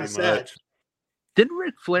kind of sad. Didn't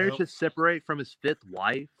Ric Flair just separate from his fifth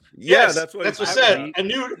wife? Yeah, that's what said. A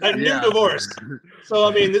new divorce. So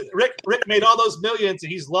I mean, Rick made all those millions,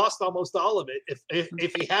 and he's lost almost all of it.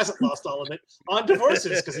 If he hasn't lost all of it on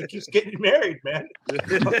divorces, because he keeps getting married, man.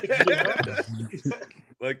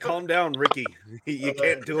 Like, calm down, Ricky. You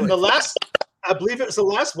can't do it. I believe it was the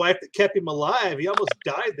last wife that kept him alive. He almost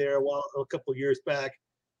died there a couple years back.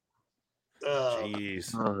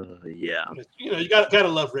 Jeez. Yeah. You know, you gotta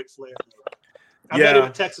love Ric Flair. I met him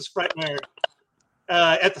at Texas Frightmare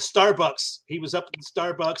at the Starbucks. He was up in the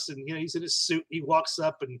Starbucks, and you know, he's in his suit. He walks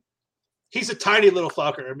up, and he's a tiny little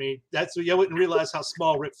fucker. I mean, you wouldn't realize how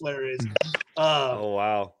small Ric Flair is. Oh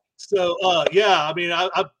wow. So yeah, I mean,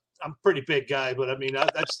 I'm a pretty big guy, but I mean,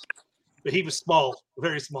 but he was small,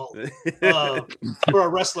 very small. For a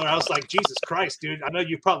wrestler, I was like, Jesus Christ, dude. I know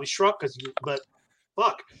you probably shrunk but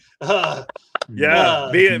fuck. Being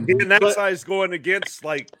that size going against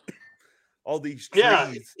like all these trees.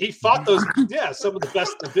 Yeah, he fought those. Yeah, some of the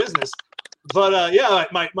best in the business. But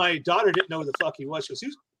my daughter didn't know who the fuck he was. She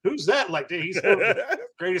goes, "Who's that?" Like, dude, he's one of the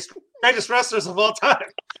greatest wrestlers of all time.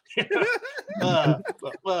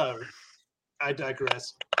 But I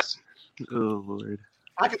digress. Oh Lord,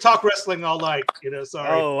 I could talk wrestling all night. You know,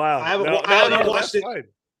 sorry. Oh wow, I haven't watched it. Fine.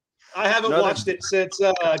 I haven't watched it since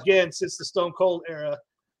the Stone Cold era.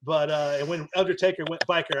 But when Undertaker went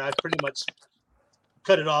biker, I pretty much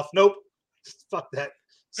cut it off. Nope. Fuck that.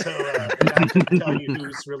 So I can tell you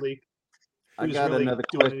who's really. I got another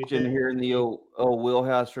question here in the old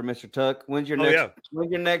wheelhouse for Mr. Tuck. When's your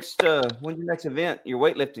next event? Your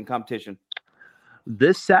weightlifting competition?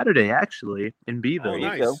 This Saturday, actually, in Beeville.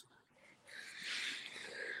 There you go.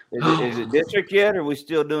 Is it district yet, or are we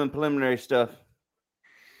still doing preliminary stuff?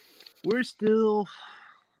 We're still.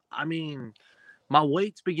 I mean, my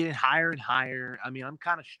weight's been getting higher and higher. I mean, I'm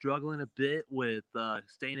kind of struggling a bit with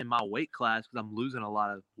staying in my weight class because I'm losing a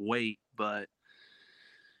lot of weight. But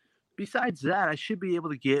besides that, I should be able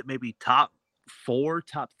to get maybe top 4,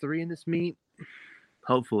 top 3 in this meet.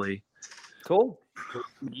 Hopefully. Cool.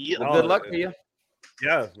 Yeah. Well, good luck to you.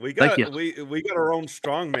 Yeah, we got our own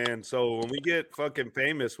strongman. So when we get fucking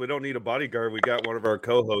famous, we don't need a bodyguard. We got one of our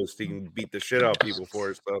co-hosts. He can beat the shit out of people for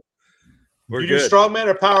us. So we're you good. Do strongman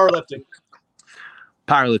or powerlifting?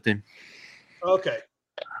 Powerlifting. Okay.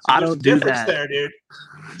 So I don't do that. There, dude.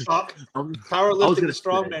 Powerlifting and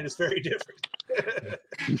strongman is very different.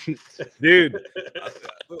 Dude,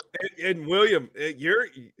 and William,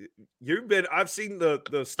 I've seen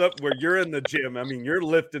the stuff where you're in the gym. I mean, you're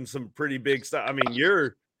lifting some pretty big stuff. I mean,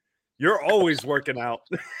 you're always working out.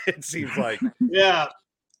 It seems like. Yeah.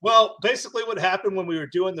 Well, basically, what happened when we were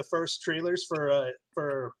doing the first trailers for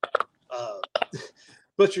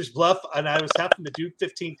Butcher's Bluff, and I was having to do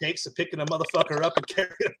 15 takes of picking a motherfucker up and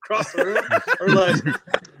carrying him across the room, or like,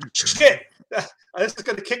 shit, this is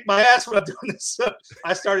going to kick my ass when I'm doing this. So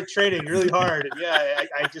I started training really hard, and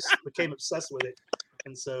I just became obsessed with it.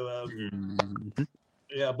 And so,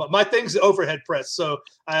 yeah, but my thing's the overhead press. So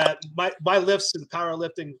my lifts and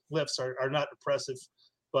powerlifting lifts are not impressive,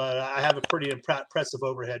 but I have a pretty impressive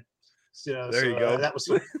overhead. You know, there you go. That's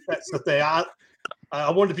the thing.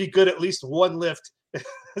 I wanted to be good at least one lift.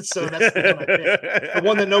 So that's the one I picked. The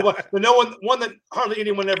one that one that hardly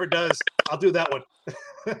anyone ever does. I'll do that one.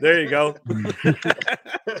 There you go.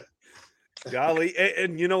 Golly,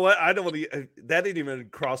 and you know what? That didn't even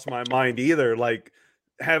cross my mind either. Like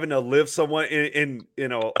having to lift someone in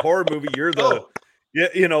a horror movie. You're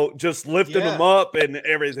just lifting them up and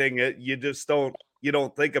everything. You just don't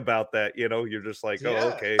think about that. You're just like,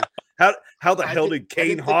 oh, okay. How the hell did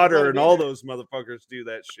Kane Hodder and all those motherfuckers do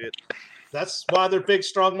that shit? That's why they're big,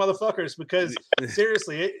 strong motherfuckers. Because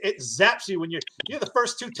seriously, it zaps you when you're the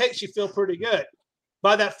first 2 takes. You feel pretty good.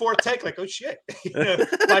 By that 4th take, like, oh shit!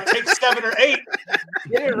 By take 7 or 8,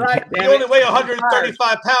 get it right. You only weigh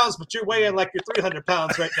 135 pounds, but you're weighing like you're 300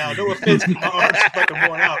 pounds right now. No offense, my arms are fucking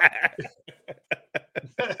worn out.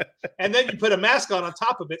 And then you put a mask on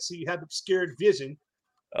top of it, so you have obscured vision.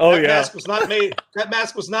 Oh, that mask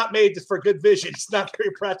was not made for good vision. It's not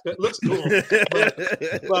very practical. It looks cool,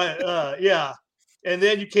 but yeah. And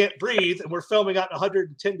then you can't breathe, and we're filming out in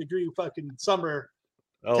 110 degree fucking summer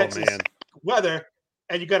Texas weather,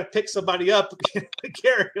 and you got to pick somebody up and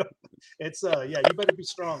carry them. It's you better be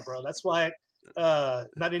strong, bro. That's why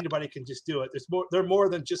not anybody can just do it. They're more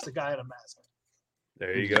than just a guy in a mask.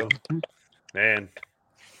 There you go, man.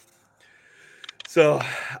 So,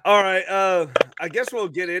 all right. I guess we'll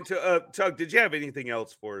get into Tug. Did you have anything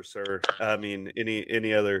else for us, sir? I mean,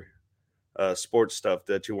 any other sports stuff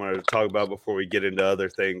that you wanted to talk about before we get into other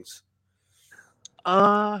things?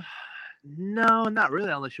 No, not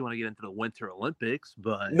really. Unless you want to get into the Winter Olympics,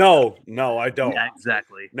 but no, I don't. Yeah,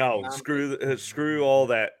 exactly. No, screw all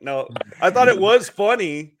that. No, I thought it was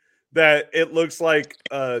funny that it looks like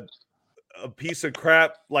a piece of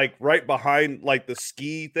crap, like right behind like the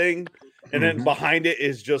ski thing. And then behind it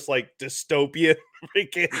is just like dystopia.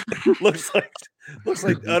 looks like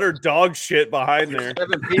utter dog shit behind there.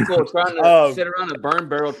 7 people trying to sit around a burn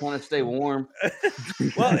barrel trying to stay warm.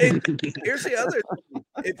 Well, here's the other thing.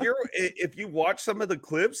 If you watch some of the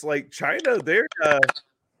clips, like China, they're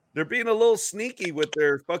being a little sneaky with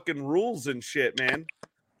their fucking rules and shit, man.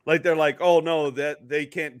 Like they're like, oh no, that they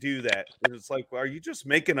can't do that. And it's like, well, are you just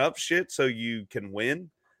making up shit so you can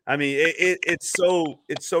win? I mean, it's so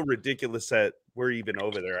ridiculous that we're even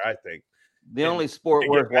over there. I think the only sport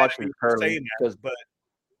worth watching is curling, but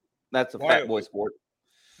that's a fat boy sport.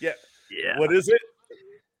 Yeah. What is it?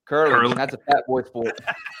 Curling. That's a fat boy sport.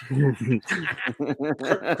 Curling's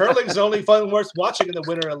the only fun worth watching in the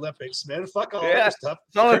Winter Olympics, man. Fuck all that stuff.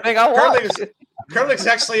 It's the only thing I watch. Curling's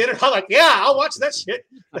actually I'm like, yeah, I'll watch that shit.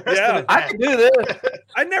 Yeah, I can do this.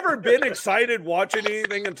 I've never been excited watching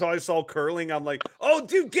anything until I saw curling. I'm like, oh,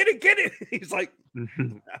 dude, get it. He's like,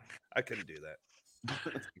 I couldn't do that. I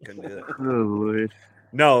couldn't do that. Oh, Lord.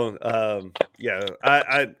 No, yeah,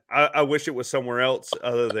 I wish it was somewhere else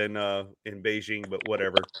other than in Beijing, but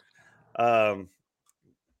whatever. But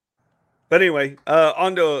anyway,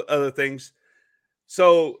 on to other things.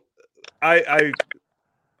 So I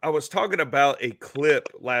was talking about a clip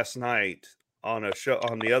last night on a show,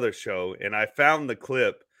 on the other show, and I found the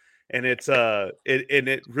clip, and it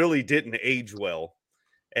really didn't age well.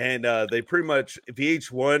 And they pretty much,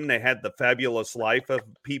 VH1, they had the fabulous life of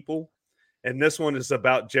people. And this one is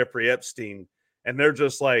about Jeffrey Epstein. And they're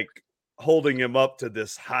just like holding him up to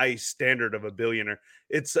this high standard of a billionaire.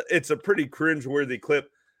 It's a pretty cringeworthy clip.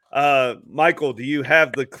 Michael, do you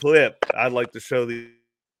have the clip? I'd like to show the.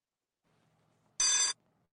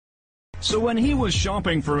 So when he was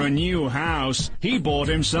shopping for a new house, he bought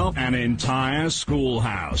himself an entire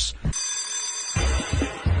schoolhouse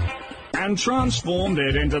and transformed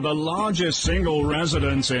it into the largest single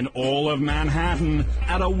residence in all of Manhattan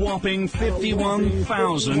at a whopping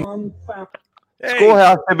 51,000. Hey.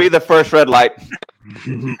 Schoolhouse to be the first red light.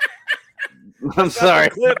 I'm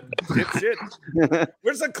sorry. Clip. Shit.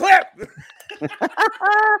 Where's the clip?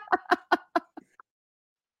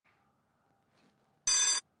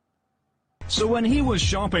 So when he was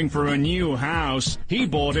shopping for a new house, he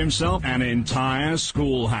bought himself an entire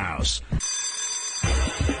schoolhouse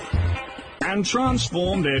and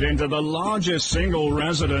transformed it into the largest single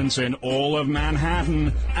residence in all of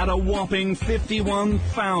Manhattan at a whopping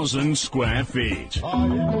 51,000 square feet.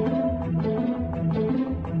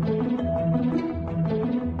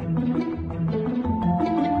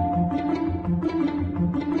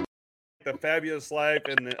 The Fabulous Life,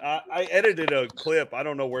 and I edited a clip. I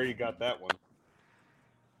don't know where you got that one,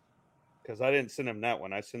 because I didn't send him that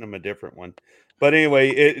one. I sent him a different one. But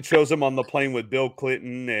anyway, it shows him on the plane with Bill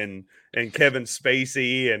Clinton and Kevin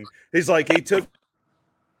Spacey, and he's like, he took.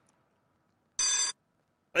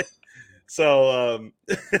 So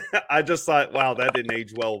I just thought, wow, that didn't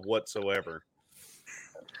age well whatsoever.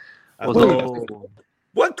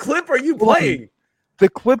 What clip are you playing? The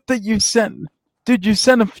clip that you sent. Dude, you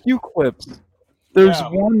sent a few clips. There's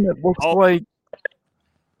one that looks like...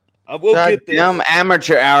 We'll get this. I'm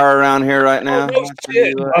amateur hour around here right now. Oh, no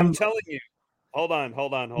shit. I'm telling you. Hold on.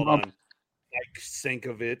 Like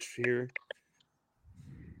Sankovic here.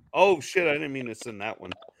 Oh, shit. I didn't mean to send that one.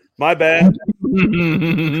 My bad.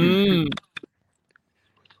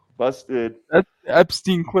 Busted. That's the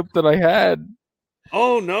Epstein clip that I had.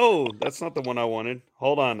 Oh, no. That's not the one I wanted.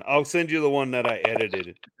 Hold on. I'll send you the one that I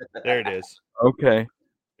edited. There it is. Okay.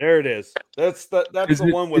 There it is. That's the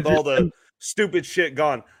one with all the stupid shit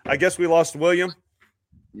gone. I guess we lost William.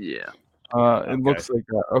 Yeah. It looks like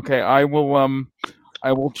that. Okay, I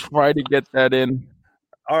will try to get that in.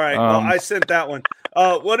 All right. Well, I sent that one.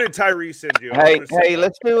 What did Tyree send you? Hey,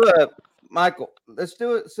 let's do Michael. Let's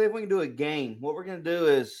do it. See if we can do a game. What we're gonna do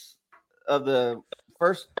is of the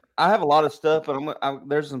first. I have a lot of stuff, but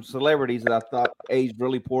there's some celebrities that I thought aged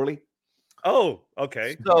really poorly. Oh,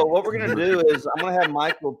 okay. So what we're gonna do is I'm gonna have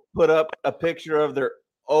Michael put up a picture of their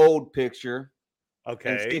old picture. Okay.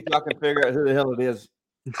 And see if y'all can figure out who the hell it is.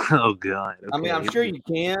 Oh God. Okay. I mean, I'm sure you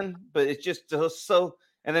can, but it's just so.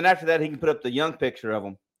 And then after that, he can put up the young picture of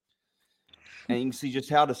them, and you can see just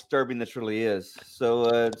how disturbing this really is.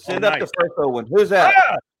 So send up the first one. Who's that?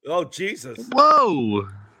 Ah! Oh Jesus! Whoa.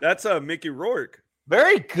 That's Mickey Rourke.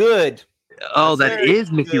 Very good. Oh, that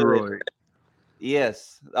is Mickey Rourke.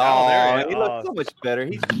 Yes. Oh, he looks so much better.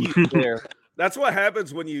 He's cute there. That's what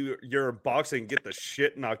happens when you're boxing, get the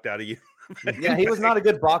shit knocked out of you. Yeah, he was not a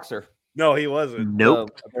good boxer. No, he wasn't.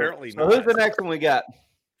 Nope. Apparently so not. Who's the next one we got?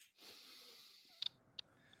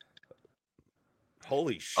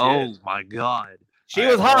 Holy shit. Oh my God. She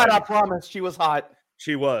was hot, I promise. She was hot.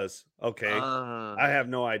 She was. Okay. I have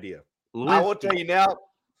no idea. I will tell you now,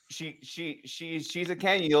 she's a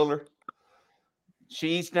canyoner.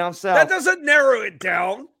 She eats down south. That doesn't narrow it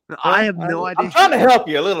down. I have no idea. I'm trying to help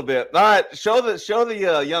you a little bit. All right, show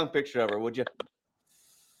the young picture of her, would you?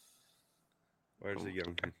 Where's the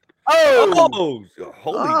young man? Oh,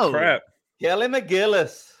 holy crap. Kelly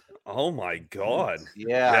McGillis. Oh my God.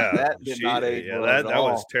 Yeah, that did not age well that at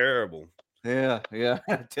all. was terrible. Yeah.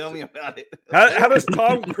 Tell me about it. How does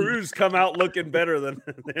Tom Cruise come out looking better than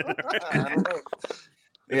I don't know.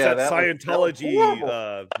 It's that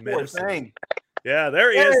Scientology medicine. Thing. Yeah,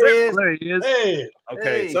 there he is. There he is. Hey.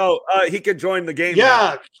 Okay, so he could join the game.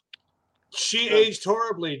 Yeah. Now. She aged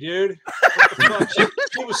horribly, dude.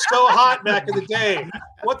 She was so hot back in the day.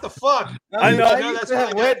 What the fuck? I know. I used to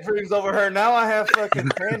have wet dreams over her. Now I have fucking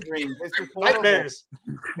fan dreams. It's just nightmares.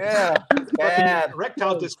 Yeah. Bad.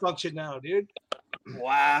 Erectile dysfunction now, dude.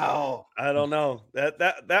 Wow. I don't know.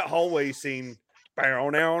 That hallway scene. Now.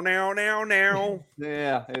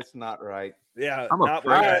 Yeah, it's not right. Yeah, I'm not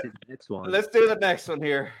right. Next one. Let's do the next one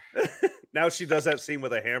here. Now she does that scene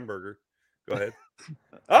with a hamburger. Go ahead.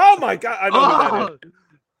 Oh my God! I know who that is.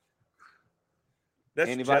 That's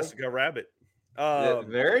Anybody? Jessica Rabbit.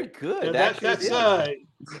 Very good. That's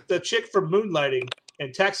the chick from Moonlighting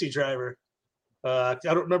and Taxi Driver. I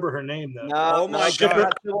don't remember her name though. No, my God.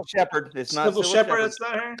 God! Sybil Shepherd. It's not Sybil Shepherd. That's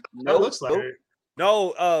not her. No, it looks like her.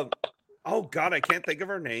 No. Oh God, I can't think of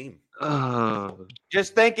her name.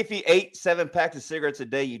 Just think if you ate 7 packs of cigarettes a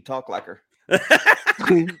day, you'd talk like her.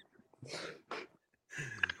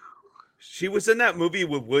 She was in that movie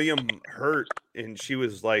with William Hurt, and she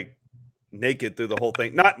was like naked through the whole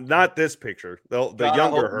thing. Not this picture. The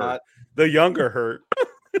younger Hurt. Not. The younger Hurt.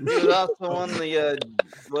 He was also on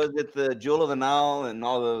the Jewel of the Nile and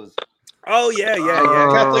all those. Oh yeah.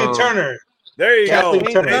 Kathleen Turner. There you go.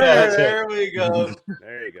 There we go.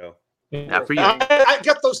 There you go. Not for you. I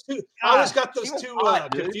got those two. I always got those two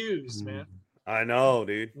confused, man. I know,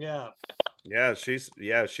 dude. Yeah. Yeah,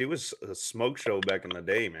 she was a smoke show back in the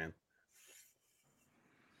day, man.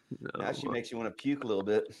 Now she makes you want to puke a little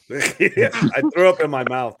bit. Yeah, I threw up in my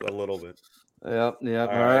mouth a little bit. Yep. All All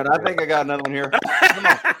right. right. I think I got another one here. Come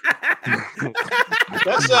on.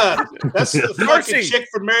 That's the Marcy. fucking chick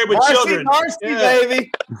from Married with Marcy Children. Darcy, Yeah.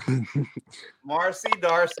 baby. Marcy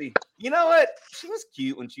Darcy. You know what? She was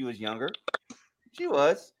cute when she was younger. She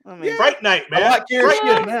was. I mean, Fright Night, I man. like Karen Fright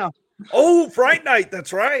Sheehan Night. now. Oh, Fright Night.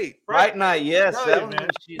 That's right. Fright Night, yes. Right, That was, man.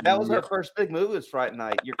 that was her first big movie. Was Fright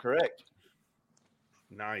Night. You're correct.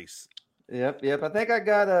 Nice. Yep. I think I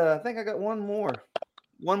got one more.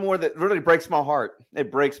 One more that really breaks my heart.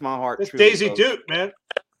 It breaks my heart. It's truly, Daisy folks. Duke, man.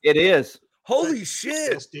 It is. Holy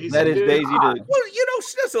shit. That's Daisy That is Duke. Daisy Duke. Well, you know,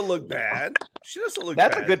 she doesn't look bad. She doesn't look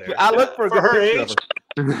That's bad a good. there. I look for a For good her picture age.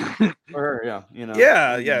 of her. For her, yeah. You know.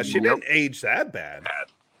 Yeah. She didn't age that bad.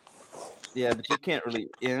 Yeah, but you can't really.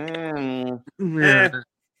 Yeah. Eh.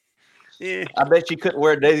 Yeah. I bet you couldn't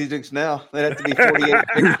wear Daisy Dukes now. They'd have to be 48.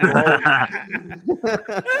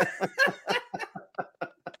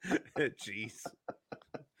 Jeez.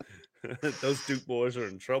 Those Duke boys are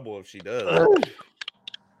in trouble if she does. I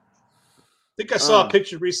think I saw a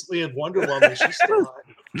picture recently of Wonder Woman. She's still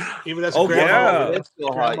hot. Even as a Oh, grandma. yeah. It's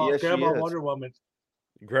still hot. Grandma, Yes, she grandma is. Wonder Woman.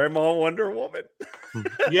 Grandma Wonder Woman.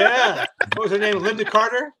 Yeah. What was her name? Linda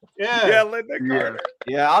Carter? Yeah. Yeah, Linda Carter.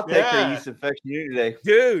 Yeah, I'll take her Yeah. use infection today.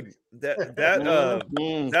 Dude,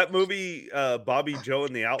 that movie, Bobby Joe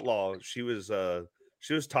and the Outlaw, she was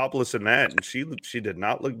topless in that, and she did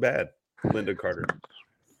not look bad. Linda Carter.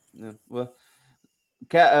 Yeah, well,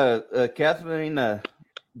 Kathleen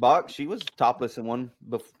Bach, she was topless in one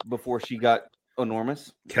before she got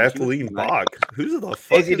enormous. Kathleen Bach. Who the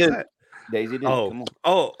fuck Daisy is Duke. that? Daisy Duke. Oh, Come on.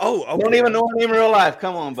 oh, okay. You don't even know her name in real life.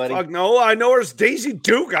 Come on, buddy. Fuck no, I know her as Daisy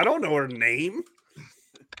Duke. I don't know her name.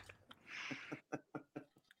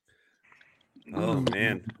 Oh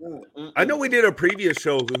man, I know we did a previous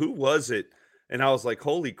show. Who was it? And I was like,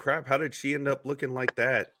 holy crap, how did she end up looking like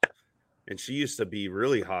that? And she used to be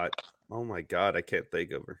really hot. Oh my god, I can't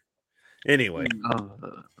think of her. Anyway,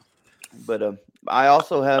 But I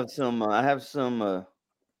also have some. I have some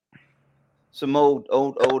old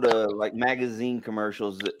like magazine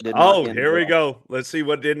commercials that did not oh, end here we well. go. Let's see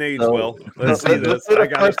what didn't age So- well. Let's see this. Let's do I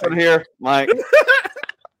the got first one here, Mike.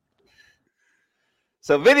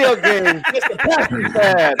 So video games, just a passing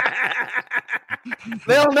fad.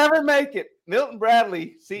 They'll never make it. Milton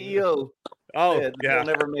Bradley, CEO. Oh, said yeah. they'll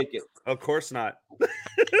never make it. Of course not.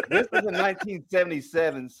 This was in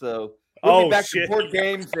 1977, so we'll Oh, be back shit. to board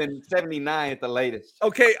games in '79 at the latest.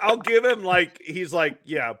 Okay, I'll give him he's like,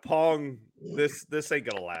 yeah, Pong, this ain't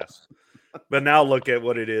gonna last. But now look at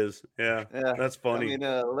what it is. Yeah, Yeah, that's funny. I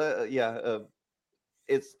mean,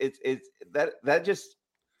 it's that just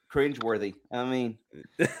cringeworthy. I mean,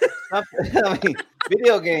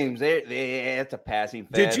 video games. It's a passing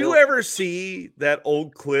fad. Did you ever see that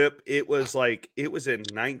old clip? It was in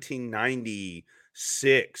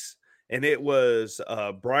 1996, and it was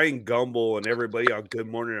Brian Gumble and everybody on Good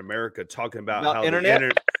Morning America talking about how internet?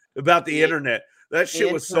 the internet. That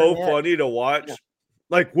shit was so Internet. funny to watch. Yeah.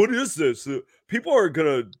 Like, what is this? People are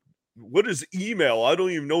gonna. What is email? I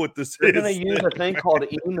don't even know what this They're is. gonna use a thing called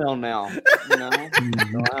email now. You know?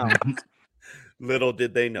 Wow. Little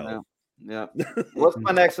did they know. Yeah. What's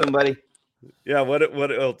my next one, buddy? Yeah. What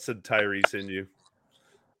else did Tyree send you?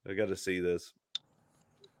 I got to see this.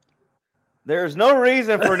 There's no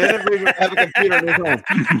reason for an individual to have a computer in his home.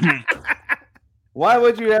 Why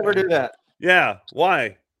would you ever do that? Yeah.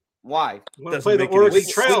 Why? Why? Want to Doesn't play the make any Oregon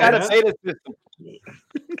sense. Trail, We got man. a beta system.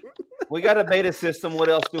 We got a beta system. What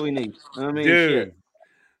else do we need? I mean, Dude. shit.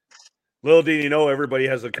 Little do you know, everybody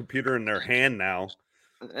has a computer in their hand now.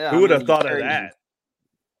 Yeah, Who I would have mean, thought of crazy. that?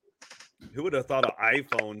 Who would have thought of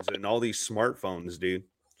iPhones and all these smartphones, dude?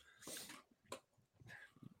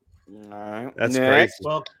 All right. That's Next. crazy.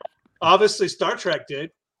 Well, obviously Star Trek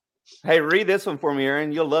did. Hey, read this one for me,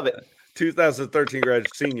 Aaron. You'll love it. 2013 grad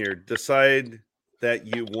senior, decide that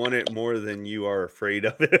you want it more than you are afraid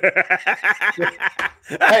of it.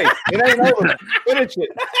 Hey, it ain't over. Finish it.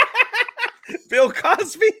 Bill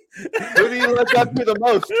Cosby. Who do you look up to the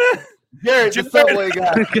most? Jared, the subway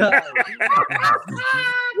guy.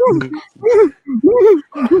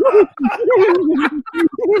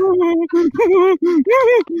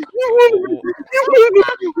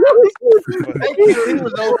 Thank you. He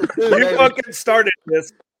was over two, You baby. fucking started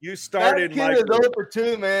this. You started That my. kid is over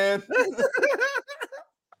two, man.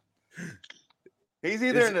 He's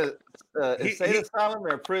either in a insane asylum or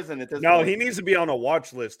a prison at this No, point. he needs to be on a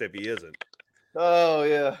watch list if he isn't. Oh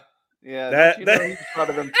yeah, yeah. That- Don't you know that- he's proud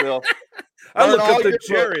of himself. I Learn look all up to your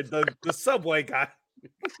Jared, the subway guy.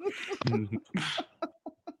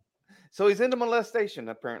 So he's into molestation,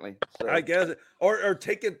 apparently. So. I guess, or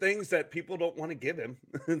taking things that people don't want to give him.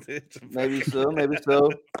 Maybe so. Maybe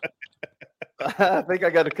so. I think I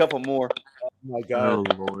got a couple more. Oh my God.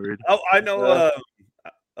 Oh Lord. Oh, I know.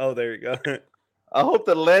 Oh, there you go. I hope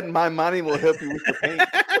the lead in my money will help you with the paint.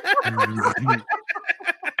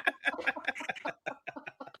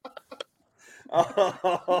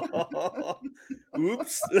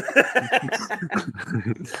 Oops.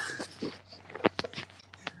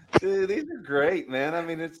 Dude, these are great, man. I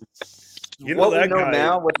mean, it's You know what we that know guy.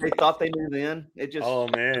 now, what they thought they knew then. It just Oh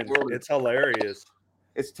man, it's hilarious.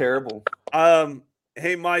 it's terrible.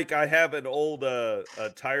 Hey Mike, I have an old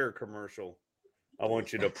tire commercial I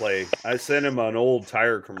want you to play. I sent him an old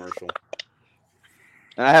tire commercial.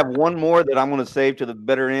 And I have one more that I'm going to save to the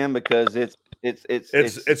better end because it's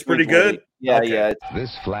pretty good. Yeah, Okay. yeah.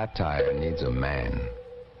 This flat tire needs a man,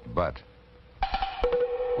 but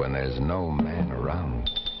when there's no man around,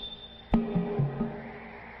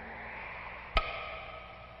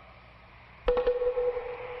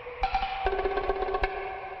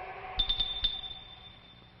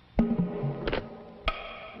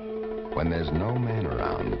 when there's no man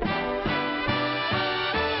around,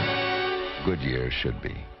 Goodyear should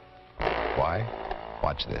be. Why?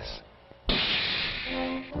 Watch this.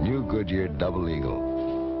 New Goodyear Double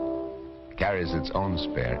Eagle carries its own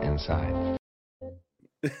spare inside.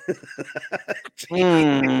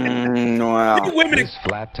 Wow. This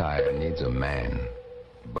flat tire needs a man.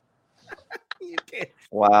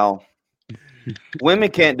 Wow. Women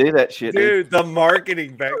can't do that shit, Dude, the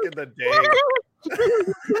marketing back in the day.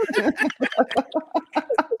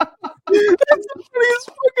 That's the funniest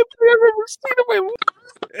fucking thing I've ever seen in my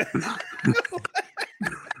life.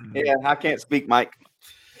 Yeah, I can't speak, Mike.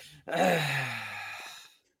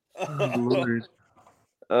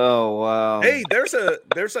 Oh wow. Hey, there's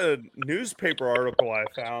a newspaper article I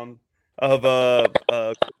found of a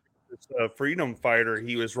freedom fighter.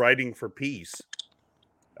 He was writing for peace.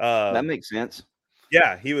 That makes sense.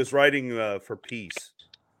 Yeah, he was writing for peace,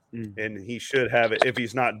 and he should have it. If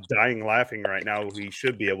he's not dying laughing right now, he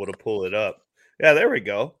should be able to pull it up. Yeah, there we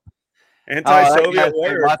go. Anti-Soviet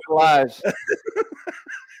warrior. Lots of lies.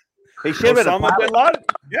 He should have been a Osama bin pilot. Laden.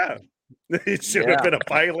 Yeah, he should have been a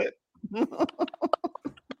pilot.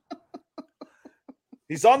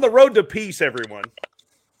 He's on the road to peace, everyone.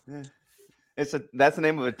 That's the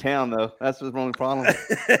name of a town, though. That's the only problem.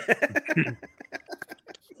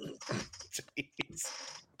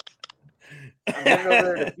 I'm heading over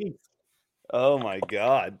there to peace. Oh my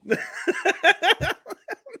God.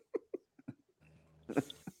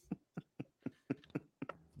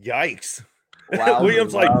 Yikes. Wow,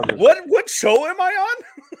 William's like, what show am I on?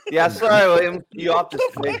 Yeah, sorry, William. You off this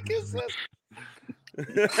What the fuck is this?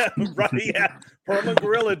 Right, yeah. Perma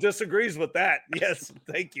Gorilla disagrees with that. Yes,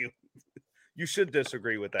 thank you. You should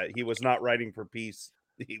disagree with that. He was not writing for peace.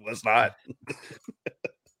 He was not.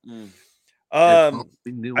 I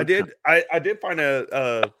did find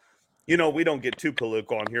we don't get too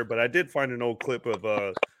political on here, but I did find an old clip of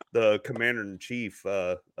the commander in chief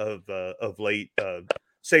of late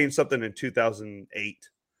saying something in 2008.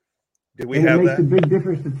 Did we have that? It makes a big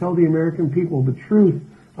difference to tell the American people the truth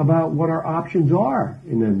about what our options are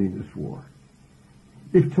in ending this war.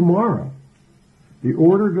 If tomorrow the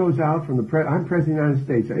order goes out from I'm President of the United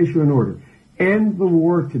States, I issue an order, end the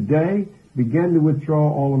war today, begin to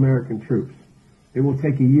withdraw all American troops. It will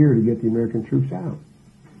take a year to get the American troops out.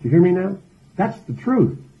 Do you hear me now? That's the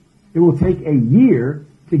truth. It will take a year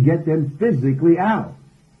to get them physically out.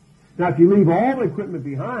 Now, if you leave all the equipment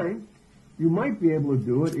behind, you might be able to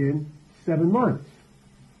do it in 7 months.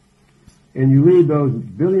 And you leave those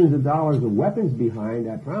billions of dollars of weapons behind,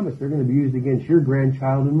 I promise they're going to be used against your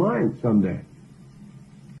grandchild and mine someday.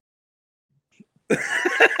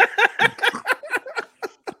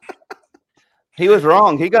 He was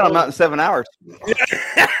wrong. He got them out in 7 hours.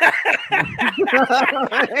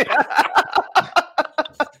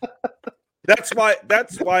 That's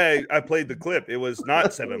why I played the clip. It was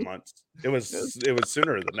not 7 months. It was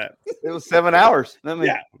sooner than that. It was 7 hours.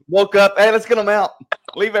 Woke up. Hey, let's get them out.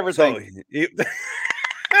 Leave everything.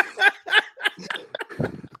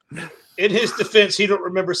 In his defense, he don't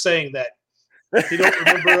remember saying that. He don't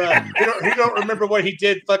remember. He don't remember what he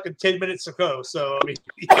did fucking 10 minutes ago. So I mean,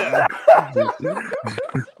 yeah.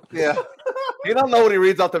 Yeah. You don't know what he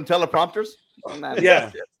reads off them teleprompters.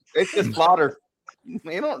 Yeah, it's just fodder.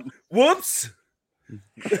 You don't. Whoops.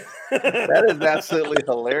 That is absolutely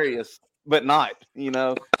hilarious, but not.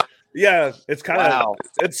 Yeah, it's kind of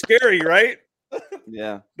it's scary, right?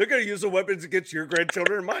 Yeah, they're gonna use the weapons against your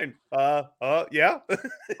grandchildren and mine. Yeah.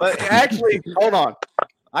 But actually, hold on.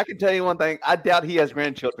 I can tell you one thing. I doubt he has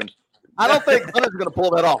grandchildren. I don't think Hunter's going to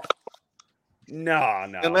pull that off. No.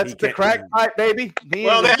 Unless it's the crack pipe, baby.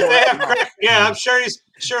 Well, they have crack. Yeah, I'm sure a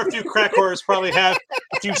few crack whores probably have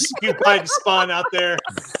a few Biden spawn out there.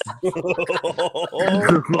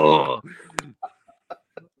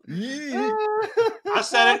 I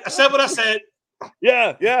said it. I said what I said.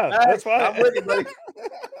 Yeah, that's fine. I'm with you, buddy.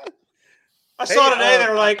 I saw today. They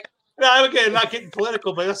were like, "No, okay, I'm not getting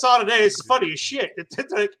political, but I saw today. It's funny as shit.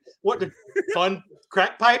 It's like what the fun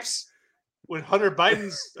crack pipes when Hunter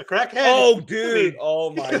Biden's a crackhead." Oh, dude!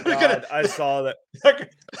 Oh my god! I saw that.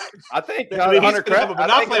 I think he's gonna have a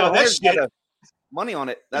monopoly on that shit. Money on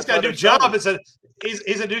it. He's got a new job as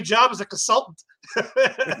he's a new job as a consultant.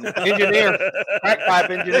 Engineer, crack pipe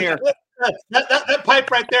engineer. That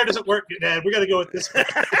pipe right there doesn't work, Dad. We got to go with this one.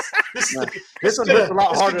 This one's a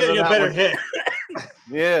lot harder than than a that better one. hit.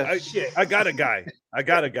 Yeah, I got a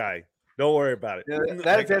guy. Don't worry about it. Yeah,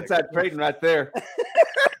 that's inside trading right there.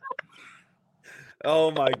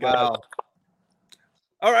 Oh my god! Wow.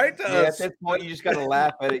 All right. At this point, you just got to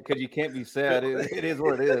laugh at it because you can't be sad. It is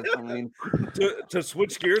what it is. I mean, to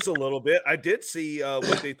switch gears a little bit, I did see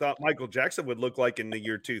what they thought Michael Jackson would look like in the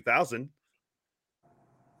year 2000.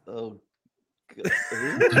 Oh, Jesus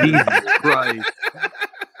Christ!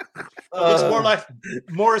 Looks more like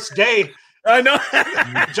Morris Day. I know.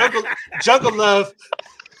 Jungle Love.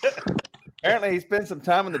 Apparently, he spent some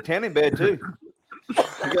time in the tanning bed too. He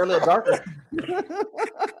got a little darker.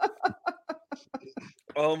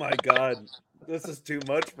 Oh my god, this is too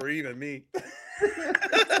much for even me.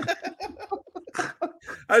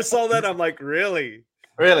 I saw that. I'm like, really?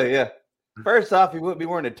 Really? Yeah. First off, he wouldn't be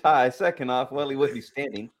wearing a tie. Second off, well, he wouldn't be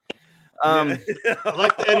standing. I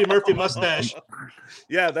like the Eddie Murphy mustache.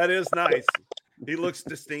 Yeah, that is nice. He looks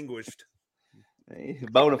distinguished.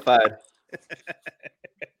 Bona fide.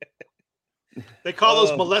 They call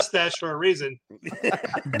those molestache for a reason.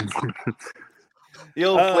 The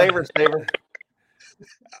old flavor saver.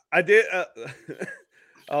 I did.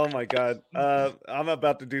 Oh my god! I'm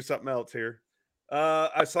about to do something else here.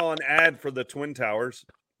 I saw an ad for the Twin Towers.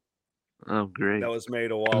 Oh, great! That was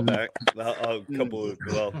made a while back. A couple of,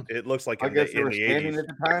 well, it looks like I in guess the, they in were the standing 80s. at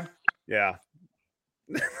the time. Yeah.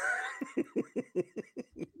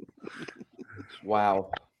 Wow.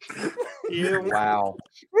 Yeah. Wow.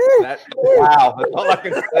 Wow. That's all I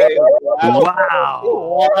can say. Wow.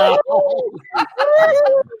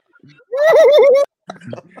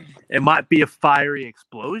 It might be a fiery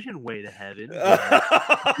explosion way to heaven. And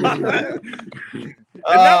that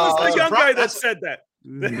was the young guy that said that.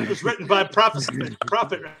 It was written by Prophet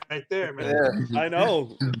right there, man. Yeah. I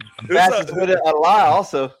know. That's a lie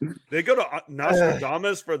also. They go to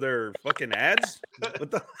Nostradamus for their fucking ads? What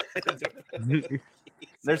the?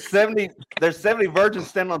 There's 70 virgins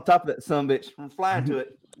standing on top of that sumbitch. I'm flying to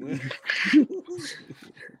it.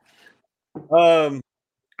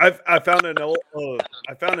 I found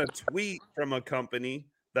I found a tweet from a company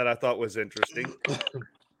that I thought was interesting.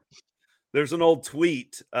 There's an old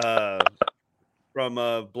tweet from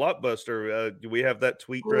Blockbuster. Do we have that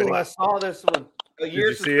tweet ready? Ooh, I saw this one. A year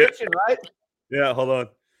you see it? subscription, right? Yeah, hold on.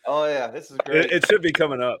 Oh yeah, this is great. It should be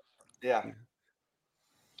coming up. Yeah.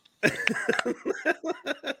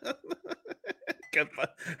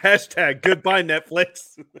 Hashtag goodbye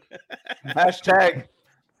Netflix. Hashtag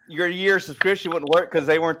your year subscription wouldn't work because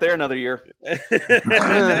they weren't there another year.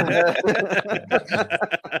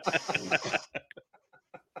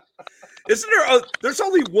 Isn't there? There's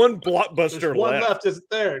only one Blockbuster There's one left, isn't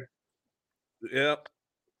there? Yep.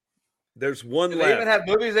 There's one Do left. they even have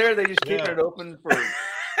movies there? They just keep it open for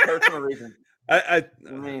personal reasons. I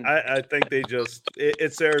think they just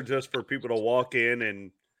it's there just for people to walk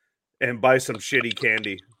in and buy some shitty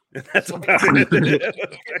candy. That's about it.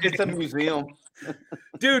 It's a museum.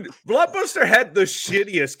 Dude, Blockbuster had the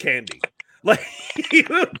shittiest candy. Like you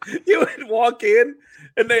would walk in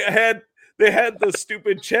and they had the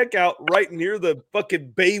stupid checkout right near the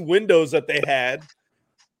fucking bay windows that they had.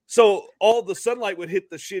 So all the sunlight would hit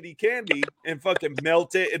the shitty candy and fucking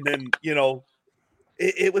melt it, and then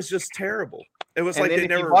it was just terrible. It was And like then they if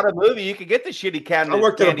never you bought a movie, you could get the shitty candy. I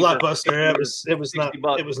worked at a candy for Blockbuster. It was not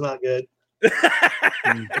 $60. it was not good.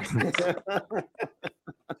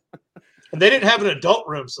 And they didn't have an adult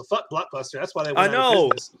room, so fuck Blockbuster. That's why they went I out of know.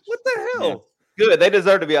 business. What the hell? Good. They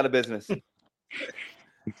deserve to be out of business.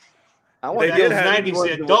 I want They did have 90s,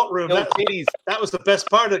 the adult room. That was the best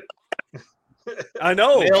part of I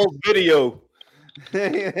know. Male video.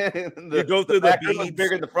 You go through the back room was beads.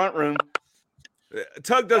 bigger than the front room.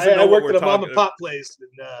 Tug doesn't know I what worked we're at a mom talking and pop place. And,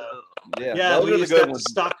 those we are the used to good have to ones.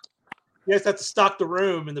 stock. You guys have to stock the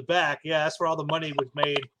room in the back. Yeah, that's where all the money was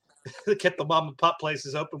made. They kept the mom and pop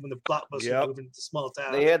places open when the Blockbuster was moving to small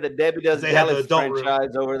towns. They had the Debbie Does They had the Dallas adult room.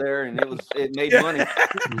 franchise over there, and it made money.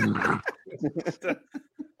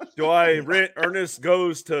 Do I rent Ernest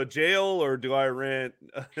Goes to Jail, or do I rent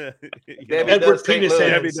Edward Penis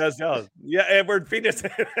Debbie Hands. Does Dallas? Yeah, Edward Penis.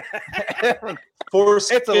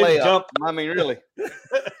 Foreskin It's a layup. jump. I mean, really.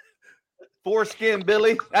 Foreskin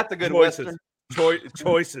Billy. That's a good Choices.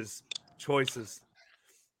 western. Choices.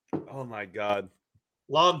 Oh my God.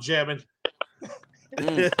 Log jamming.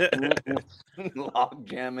 Log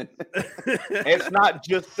jamming. It's not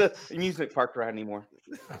just the amusement park ride anymore.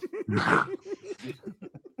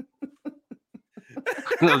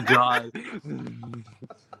 Oh God.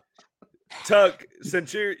 Tuck,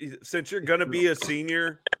 since you're gonna be a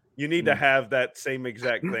senior, you need to have that same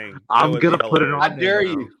exact thing. That I'm would be gonna put it hilarious. on. I dare there,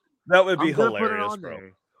 you. That would be I'm gonna put it hilarious, on bro.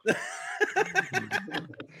 there.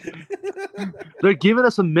 They're giving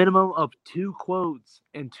us a minimum of 2 quotes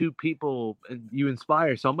and 2 people and you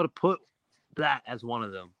inspire. So I'm gonna put that as one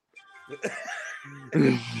of them.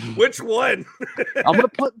 Which one? I'm gonna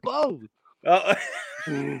put both. All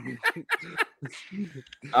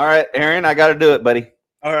right, Aaron, I got to do it, buddy.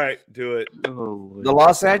 All right, do it. Oh, The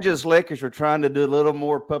Los Angeles Lakers were trying to do a little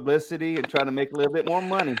more publicity and trying to make a little bit more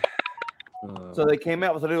money. So they came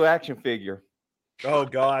out with a new action figure. Oh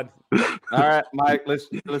God. All right, Mike, let's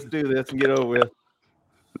do this and get over with.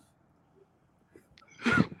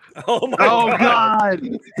 Oh my God.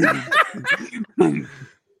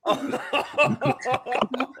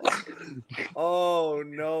 Oh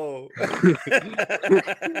no.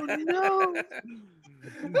 No.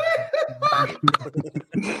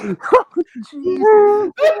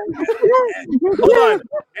 Hold on.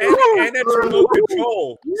 And it's remote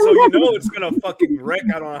control. So you know it's gonna fucking wreck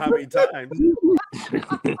I don't know how many times.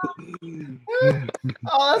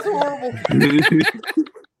 Oh, that's horrible.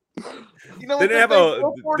 You know what Did they have thing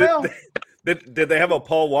go for now? did they have a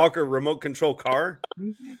Paul Walker remote control car?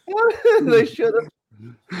 They should have.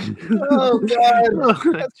 Oh God,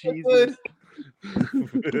 that's so good.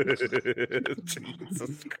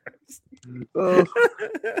 Jesus Christ. Oh.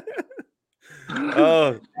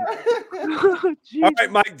 Oh. All right,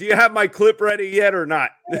 Mike, do you have my clip ready yet or not?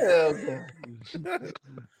 Is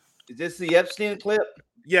this the Epstein clip?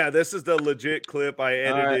 Yeah, this is the legit clip I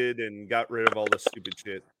All right. edited and got rid of all the stupid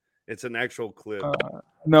shit. It's an actual clip.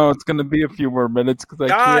 No, it's gonna be a few more minutes because I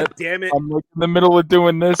God can't. damn it. I'm like in the middle of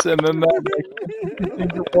doing this, and then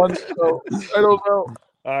that one. So I don't know.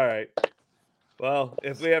 All right. Well,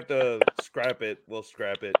 if we have to scrap it, we'll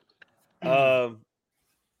scrap it. I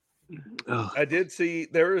did see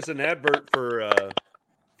there was an advert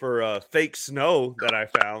for fake snow that I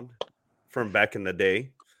found from back in the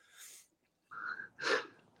day.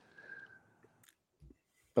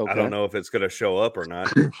 Okay. I don't know if it's going to show up or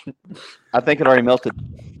not. I think it already melted.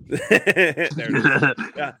 There it is.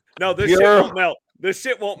 Yeah. No, this shit Pure. won't melt. This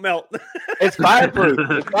shit won't melt. It's fireproof.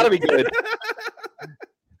 It's gotta be good.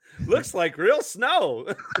 Looks like real snow.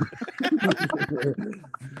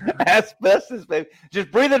 Asbestos, baby. Just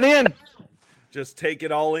breathe it in. Just take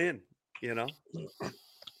it all in, you know?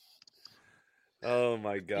 Oh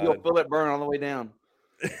my God. You'll feel it burn all the way down.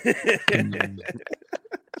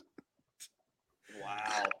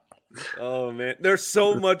 Wow. Oh man. There's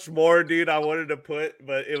so much more, dude, I wanted to put,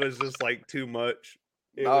 but it was just like too much.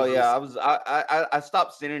 It Oh was yeah, just- I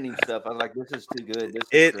stopped sending him stuff. I was like, this is too good. This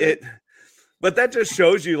is great. But that just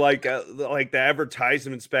shows you like the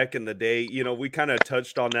advertisements back in the day, you know, we kind of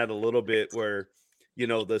touched on that a little bit where, you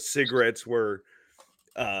know, the cigarettes were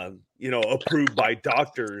approved by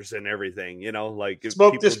doctors and everything, you know, like if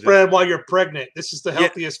Smoke people this just- brand while you're pregnant. This is the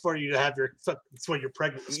healthiest for you to have your. It's when you're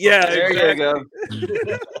pregnant. Yeah, There exactly.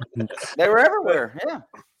 you go. They were everywhere. Yeah.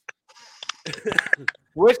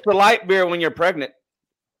 Which the light beer when you're pregnant?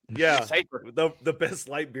 Yeah, Safer. the best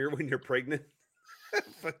light beer when you're pregnant.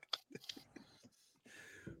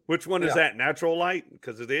 Which one is Yeah. that? Natural light?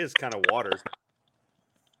 Because it is kind of water.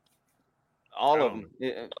 All of them.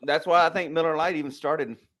 That's why I think Miller Lite even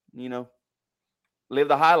started. You know, live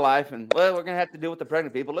the high life, and well, we're gonna have to deal with the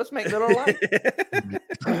pregnant people. Let's make Miller Lite.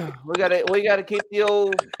 we gotta keep the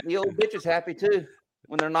old bitches happy too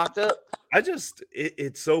when they're knocked up.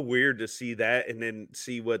 It's so weird to see that and then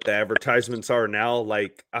see what the advertisements are now.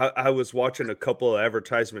 Like I was watching a couple of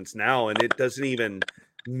advertisements now, and it doesn't even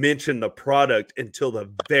mention the product until the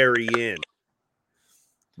very end.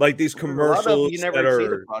 Like these A lot of commercials you that never see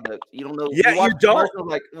are the product. You don't know. Yeah, watch you don't. commercials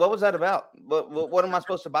Like, what was that about? What am I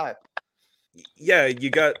supposed to buy? yeah, you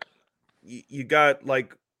got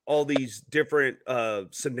like all these different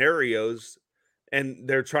scenarios, and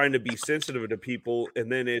they're trying to be sensitive to people,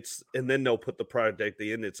 and then they'll put the product at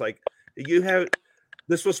the end. It's like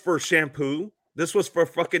This was for shampoo. This was for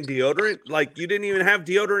fucking deodorant. Like, you didn't even have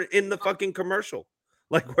deodorant in the fucking commercial.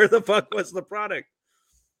 Like, where the fuck was the product?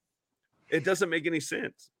 It doesn't make any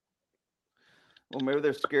sense. Well, maybe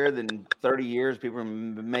they're scared that in 30 years people are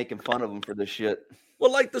making fun of them for this shit.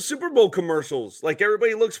 Well, like the Super Bowl commercials, like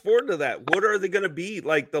everybody looks forward to that. What are they going to be?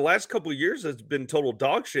 Like the last couple of years has been total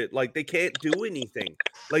dog shit. Like they can't do anything.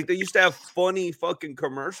 Like they used to have funny fucking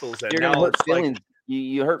commercials. And You're now gonna hurt it's like, feelings.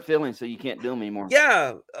 You hurt feelings, so you can't do them anymore.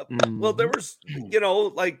 yeah. Well, there was,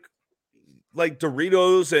 like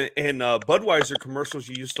Doritos and Budweiser commercials.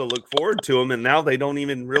 You used to look forward to them, and now they don't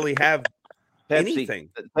even really have anything.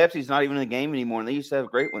 Pepsi's not even in the game anymore, and they used to have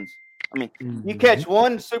great ones. I mean, you catch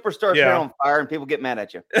one superstar hair on fire, and people get mad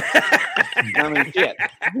at you. I mean, shit.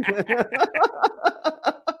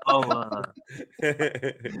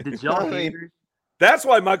 Did y'all hear? That's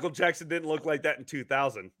why Michael Jackson didn't look like that in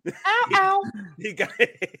 2000. He got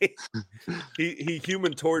he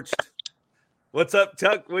human torched. What's up,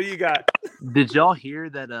 Tuck? What do you got? Did y'all hear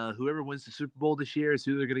that whoever wins the Super Bowl this year is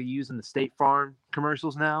who they're going to use in the State Farm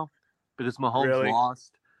commercials now? Because Mahomes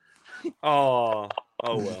lost. Oh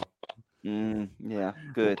well. Yeah,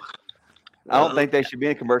 good. I don't think they should be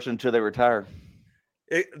in commercial until they retire.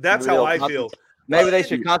 That's how I feel. Maybe they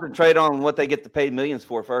should concentrate on what they get to pay millions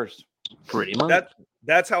for first. Pretty much.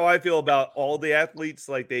 That's how I feel about all the athletes.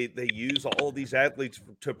 Like they use all these athletes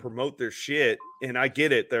to promote their shit, and I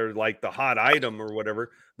get it. They're like the hot item or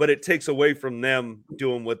whatever, but it takes away from them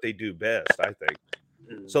doing what they do best, I think.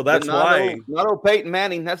 So that's why. Not old Peyton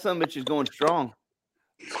Manning. That son of a bitch is going strong.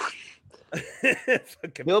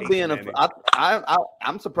 He'll be in a.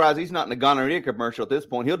 I'm surprised he's not in a gonorrhea commercial at this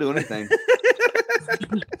point. He'll do anything.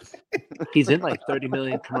 He's in like 30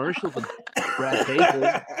 million commercials with Brad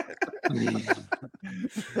Baker.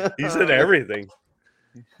 He's in everything.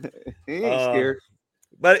 He ain't scared.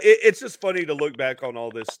 But it's just funny to look back on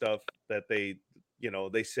all this stuff that they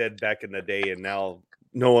said back in the day, and now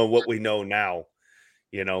knowing what we know now,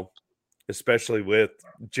 especially with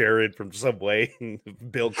Jared from Subway and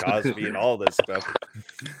Bill Cosby and all this stuff.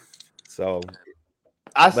 So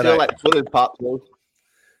I still like Footed Pop though.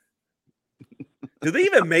 Do they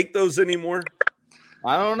even make those anymore?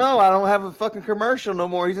 I don't know. I don't have a fucking commercial no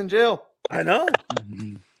more. He's in jail. I know.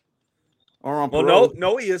 Or on parole. parole.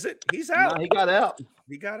 No, he isn't. He's out. No, he got out.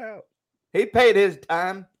 He got out. He paid his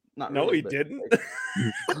time. Not no, really, he but- didn't.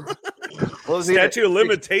 What was he, Statute of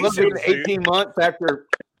limitations. 18 months after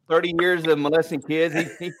 30 years of molesting kids.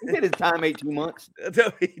 He did his time 18 months.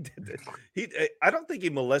 No, he didn't. I don't think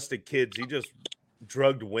he molested kids. He just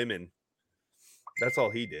drugged women. That's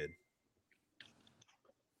all he did.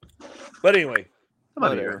 But anyway,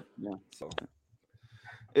 Whatever. Yeah. So, Is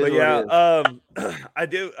but what yeah, it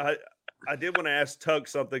I did want to ask Tug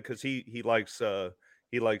something because he likes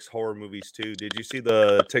horror movies too. Did you see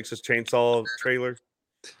the Texas Chainsaw trailer?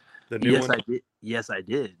 The new one? I did. Yes, I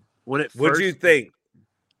did. What'd you think?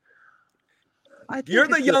 You're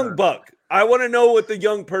the young buck. I want to know what the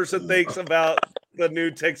young person thinks about the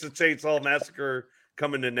new Texas Chainsaw Massacre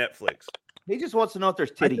coming to Netflix. He just wants to know if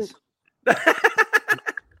there's titties.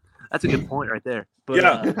 That's a good point right there. But,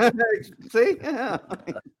 Yeah. See?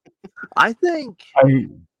 I think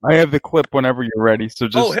I have the clip whenever you're ready. So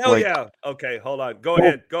just Oh hell yeah! Okay, hold on. Go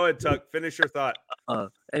ahead, Tuck. Finish your thought.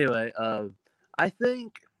 Anyway, I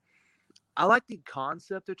think I like the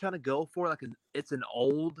concept they're trying to go for. Like, it's an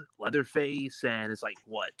old Leatherface, and it's like,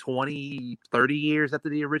 what, 20, 30 years after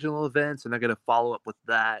the original events, and they're going to follow up with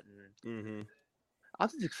that. And I'm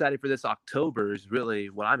just excited for this. October is really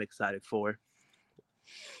what I'm excited for.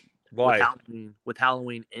 Why? With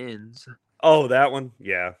Halloween Ends. Oh, that one?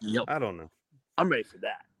 Yeah. Yep. I don't know. I'm ready for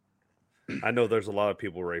that. I know there's a lot of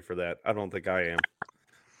people ready for that. I don't think I am.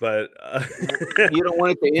 But You don't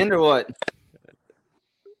want it to end or what?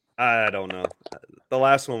 I don't know. The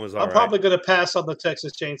last one was all I'm right. probably going to pass on the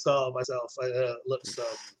Texas Chainsaw myself. Looks,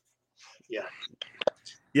 yeah.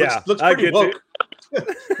 Yeah, looks I pretty get woke.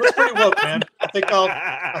 Looks pretty woke, man. I think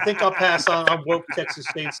I'll pass on woke Texas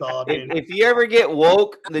Chainsaw. I mean, If you ever get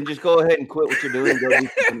woke, then just go ahead and quit what you're doing. And go do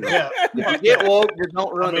something else. Yeah. If you get woke, just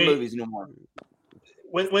don't run the movies no more.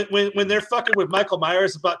 When they're fucking with Michael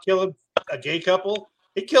Myers about killing a gay couple,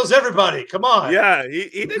 he kills everybody. Come on. Yeah,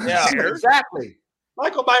 he didn't care. Exactly.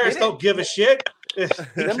 Michael Myers don't give a shit. He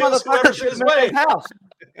Them kills whoever motherfuckers his should have been in way. his house.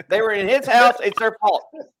 They were in his house. It's their fault.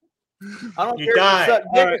 I don't You care die. if you suck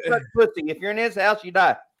dick or suck pussy. If you're in his house, you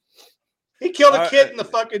die. He killed a kid in the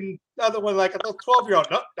fucking other one, like a 12-year-old.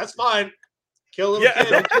 No, that's fine. Kill a little kid.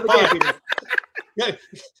 Don't kill the gay people. Yeah,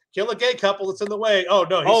 kill a gay couple that's in the way. Oh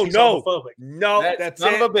no, he's no. homophobic. No, that's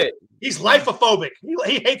Son it. of a bitch. He's lifeophobic.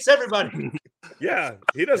 He hates everybody. Yeah,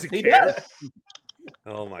 he doesn't He care. does.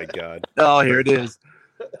 Oh my God. Oh, here it is.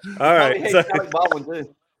 All right. Hey, Alec Baldwin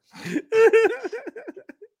too.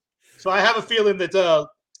 So I have a feeling that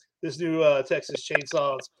this new Texas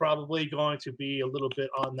Chainsaw is probably going to be a little bit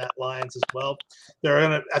on that lines as well.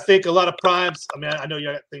 I think a lot of primes. I mean, I know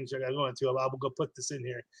you got things you're going to go into. I will go put this in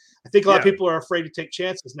here. I think a lot of people are afraid to take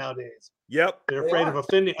chances nowadays. Yep. They're afraid of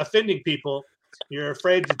offending people. You're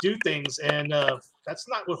afraid to do things, and that's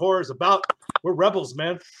not what horror is about. We're rebels,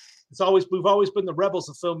 man. We've always been the rebels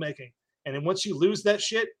of filmmaking. And then once you lose that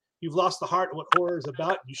shit, you've lost the heart of what horror is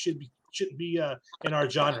about. You shouldn't be in our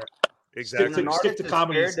genre. Exactly. Stick to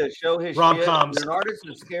comedies, to show his rom-coms. When an artist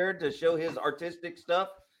is scared to show his artistic stuff,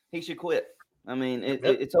 he should quit. I mean,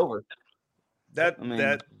 it's over.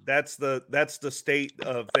 That's the state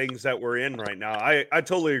of things that we're in right now. I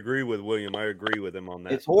totally agree with William. I agree with him on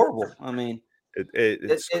that. It's horrible. I mean,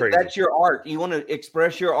 it's crazy. That's your art. You want to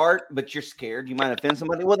express your art, but you're scared you might offend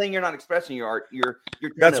somebody. Well, then you're not expressing your art. You're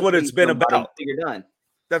that's what it's been about. You're done.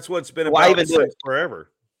 That's what it's been about since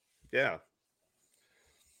forever. Yeah.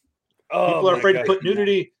 People are afraid to put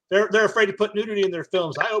nudity. They're afraid to put nudity in their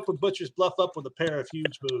films. I opened Butcher's Bluff up with a pair of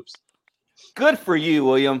huge boobs. Good for you,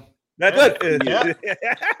 William. That's good. Yeah.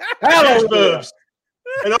 Huge boobs.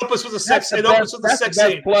 It opens with a sex. It opens with a sex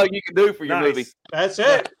scene. Plug you can do for your movie. That's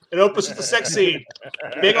it. It opens with the sex scene.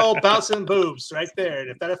 Big old bouncing boobs right there. And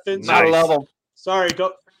if that offends you, I love them. Sorry,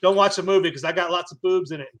 don't watch the movie because I got lots of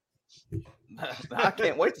boobs in it. I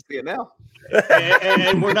can't wait to see it now.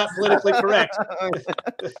 and we're not politically correct.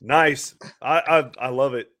 Nice. I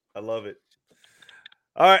love it. I love it.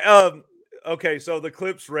 All right. Okay, so the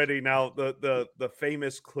clip's ready now. The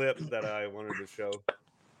famous clip that I wanted to show.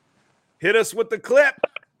 Hit us with the clip.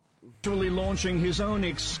 Actually launching his own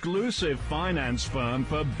exclusive finance firm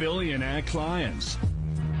for billionaire clients.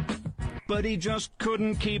 But he just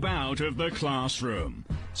couldn't keep out of the classroom.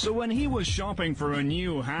 So when he was shopping for a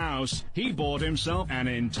new house, he bought himself an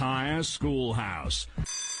entire schoolhouse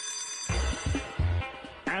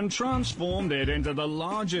and transformed it into the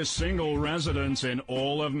largest single residence in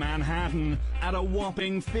all of Manhattan at a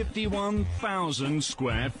whopping 51,000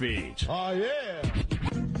 square feet. Oh, yeah.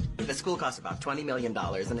 The school costs about $20 million,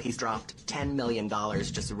 and he's dropped $10 million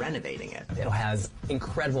just renovating it. It has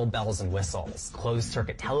incredible bells and whistles,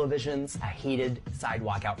 closed-circuit televisions, a heated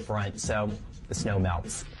sidewalk out front, so the snow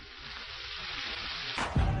melts.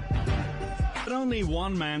 But only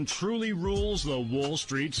one man truly rules the Wall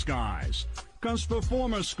Street skies. Because for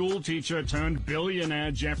former school teacher turned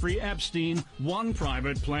billionaire Jeffrey Epstein, one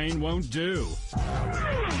private plane won't do.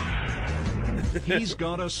 He's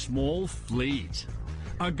got a small fleet.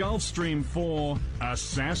 A Gulfstream 4, a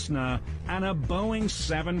Cessna, and a Boeing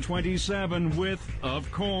 727 with,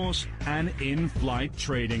 of course, an in-flight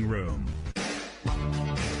trading room.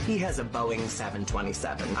 He has a Boeing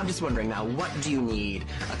 727. I'm just wondering now, what do you need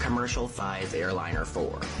a commercial-size airliner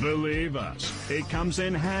for? Believe us, it comes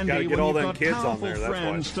in handy Gotta get when all you've them got kids on powerful there, that's why.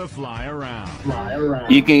 friends to fly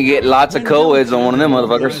around. You can get lots of co-eds on one of them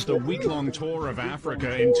motherfuckers. A week-long tour of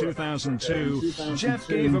Africa in 2002, Jeff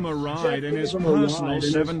gave him a ride in his personal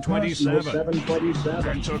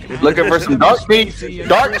 727. Looking for some dark meat.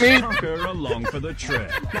 Dark meat. Along for the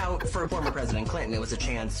trip. Now, for former President Clinton, it was a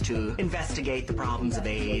chance to investigate the problems of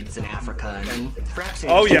AIDS in Africa, and perhaps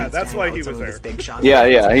that's why he was there.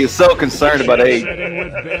 Yeah, he's so concerned about AIDS.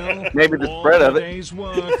 Maybe the spread of it. Day's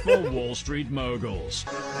work for Wall Street moguls.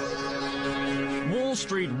 Wall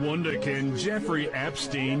Street wunderkind Jeffrey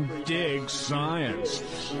Epstein digs science.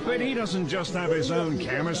 But he doesn't just have his own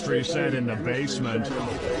chemistry set in the basement.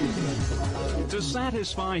 To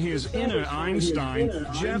satisfy his inner Einstein,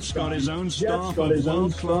 Jeff's got his own staff of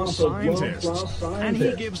world-class scientists. And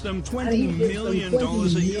he gives them $20 million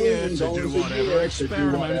a year to do whatever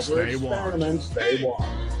experiments they want.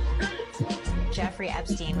 Jeffrey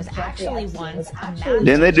Epstein was actually once a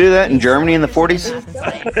Didn't they do that in Germany in the 40s?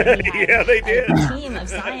 Yeah, they did. A team of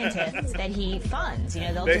scientists that he funds. You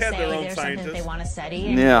know, they'll They just have their say own there's something that they scientists. want to study,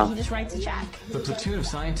 and he just writes a check. The platoon of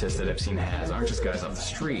scientists that Epstein has aren't just guys off the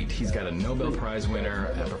street. He's got a Nobel Prize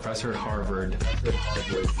winner, a professor at Harvard.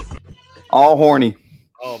 All horny.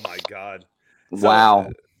 Oh my God. Wow.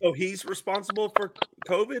 So he's responsible for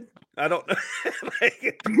COVID? I don't know.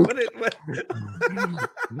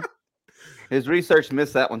 His research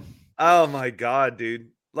missed that one. Oh my God, dude.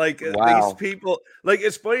 Like these people, like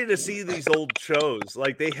it's funny to see these old shows.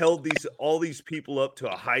 Like they held all these people up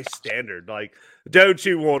to a high standard. Like, don't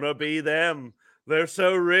you want to be them? They're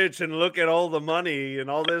so rich and look at all the money and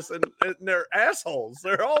all this, and they're assholes.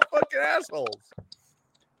 They're all fucking assholes.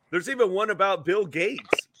 There's even one about Bill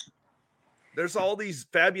Gates. There's all these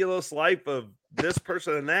fabulous life of this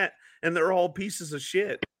person and that, and they're all pieces of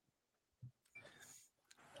shit.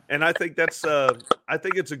 And I think that's I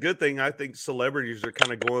think it's a good thing. I think celebrities are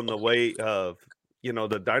kind of going the way of, you know,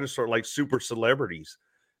 the dinosaur, like super celebrities,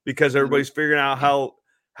 because everybody's figuring out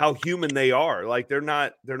how human they are. Like they're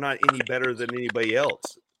not any better than anybody else.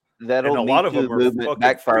 That and old a lot of Me Too them are movement fucking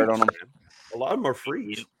backfired freaks, on them. man. A lot of them are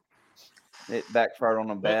freaks. It backfired on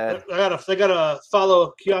them bad. They gotta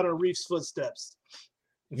follow Keanu Reeves' footsteps.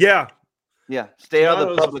 Yeah. Yeah. Stay out of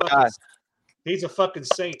Keanu's the a public fucking- eye. He's a fucking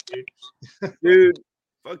saint, dude. Dude,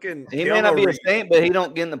 fucking He may not be a saint, but he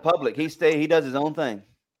don't get in the public. He does his own thing.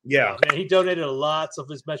 Yeah. Man, he donated lots of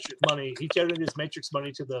his Matrix money. He donated his Matrix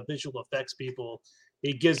money to the visual effects people.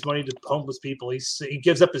 He gives money to homeless people. He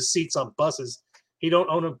gives up his seats on buses. He don't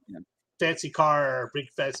own a fancy car or a big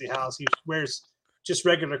fancy house. He wears just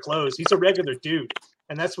regular clothes. He's a regular dude,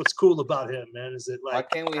 and that's what's cool about him, man. Is that like Why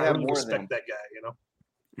can't we I have really more of respect them? that guy?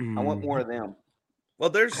 You know, I want more of them.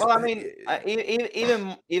 Well, there's. Well, I mean,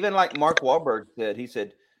 even like Mark Wahlberg said, he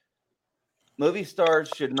said, movie stars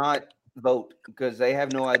should not vote because they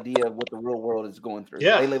have no idea what the real world is going through.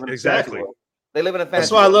 Yeah, they live in a exactly. fantasy world. They live in a fantasy.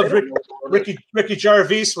 that's why I world. love They don't know Ricky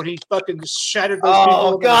Gervais when he fucking just shattered those people.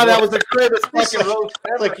 Oh God, that was the greatest It's fucking like- roast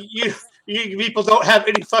it's ever. like you people don't have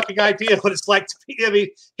any fucking idea what it's like to be. I mean,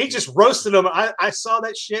 he just roasted them. I saw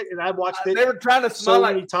that shit and I watched it. They were trying to smell so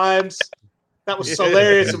like. many times. That was Yeah.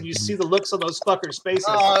 hilarious when you see the looks on those fuckers' faces.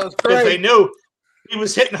 Oh, it was Because they great. knew he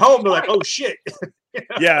was hitting home. They're like, "Oh shit!"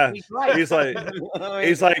 Yeah. He's right.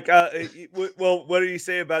 He's like, well, what did he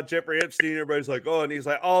say about Jeffrey Epstein? Everybody's like, oh, and he's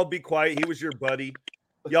like, oh, be quiet. He was your buddy.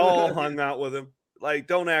 Y'all hung out with him. Like,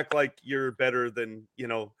 don't act like you're better than, you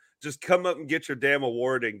know, just come up and get your damn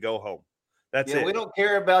award and go home. That's Yeah, it. we don't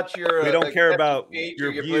care about your. We don't care about acceptance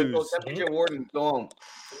your page or political views. acceptance award and go home.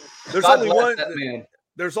 There's God only bless one. that man.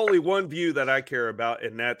 There's only one view that I care about,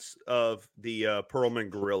 and that's of the Perlman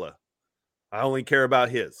gorilla. I only care about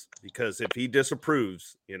his because if he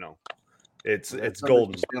disapproves, you know, it's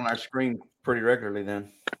golden. See on our screen pretty regularly.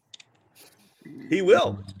 Then He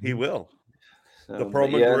will. He will. So, The but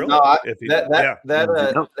Perlman yeah, gorilla. no, if he,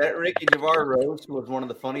 that Ricky Gervais roast was one of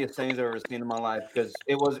the funniest things I've ever seen in my life because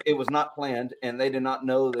it was not planned and they did not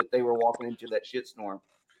know that they were walking into that shitstorm,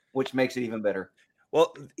 which makes it even better.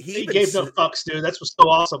 Well, He gave no fucks, dude. That's what's so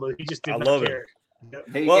awesome. He just did I not love it. care.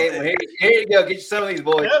 He Well, gave, here you go, get you some of these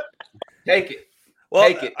boys. Yep. Take it. Well,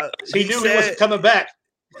 Take it. He knew he wasn't coming back.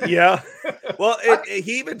 Yeah. Well,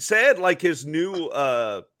 he even said like his new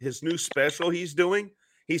special he's doing.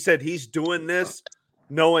 He said he's doing this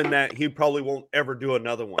knowing that he probably won't ever do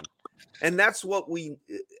another one. And that's what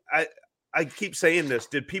I keep saying this.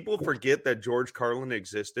 Did people forget that George Carlin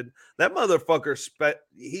existed? That motherfucker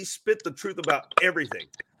spit the truth about everything.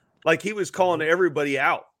 Like he was calling everybody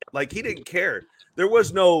out. Like he didn't care. There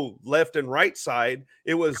was no left and right side.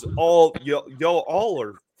 It was all y'all all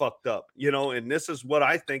are fucked up, you know, and this is what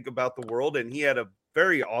I think about the world. And he had a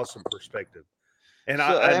very awesome perspective. And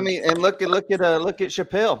So, I mean, and look at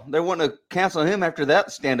Chappelle. They want to cancel him after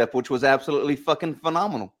that stand up, which was absolutely fucking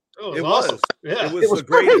phenomenal. Oh, it awesome. was. Yeah. It was the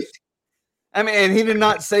great. greatest. I mean, and he did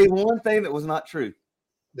not say one thing that was not true.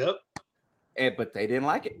 Yep. But they didn't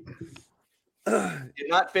like it. Did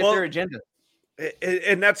not fit their agenda.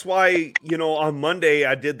 And that's why, you know, on Monday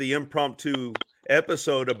I did the impromptu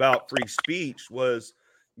episode about free speech was,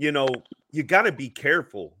 you know, you got to be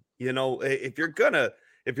careful. You know, if you're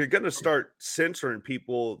gonna start censoring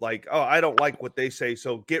people like, oh, I don't like what they say,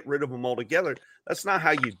 so get rid of them altogether. That's not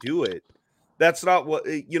how you do it. That's not what,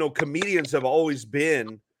 you know, comedians have always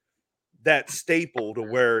been that staple to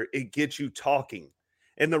where it gets you talking.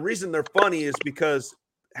 And the reason they're funny is because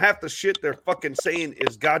half the shit they're fucking saying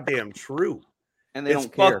is goddamn true. And they it's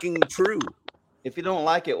don't care. fucking true. If you don't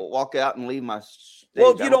like it, walk out and leave my stage.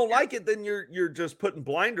 Well, if you I don't like it, then you're just putting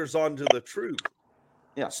blinders on to the truth.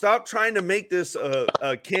 Yeah. Stop trying to make this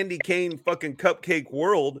a candy cane fucking cupcake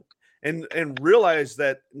world and realize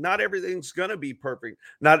that not everything's gonna be perfect.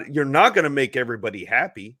 You're not gonna make everybody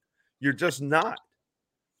happy. You're just not.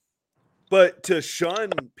 But to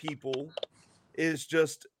shun people is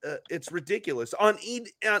just it's ridiculous on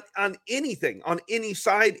anything, on any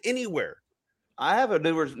side, anywhere. I have a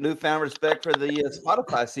newfound respect for the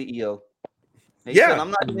Spotify CEO. He Yeah. said, I'm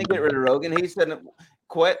not going to get rid of Rogan. He said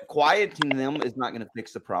quieting them is not going to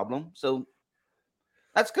fix the problem. So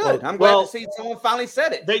that's good. I'm glad to see someone finally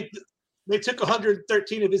said it. They took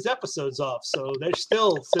 113 of his episodes off, so they're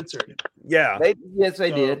still censoring it. Yeah. They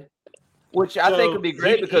did. Which I think would be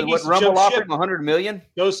great because what Rumble offered him 100 million.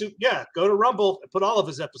 Go to Rumble and put all of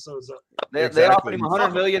his episodes up. They offered him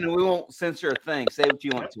 100 million and we won't censor a thing. Say what you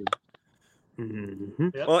want to. Mm-hmm.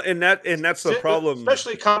 Well, and that's the problem.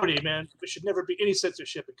 Especially comedy, man. There should never be any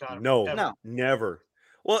censorship in comedy. No, ever. never.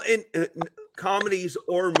 Well, in comedies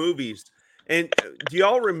or movies. And do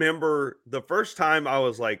y'all remember the first time I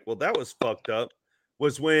was like, well, that was fucked up,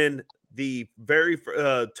 was when the very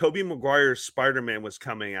Tobey Maguire's Spider-Man was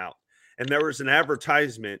coming out. And there was an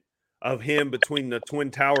advertisement of him between the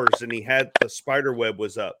Twin Towers, and he had the spider web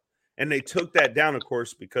was up. And they took that down, of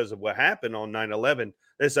course, because of what happened on 9/11.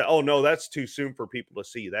 They said, oh, no, that's too soon for people to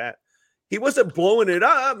see that. He wasn't blowing it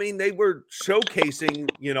up. I mean, they were showcasing,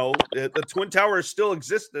 the Twin Towers still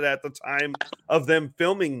existed at the time of them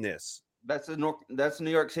filming this. That's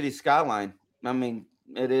New York City skyline. I mean,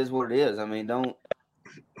 it is what it is. I mean, don't.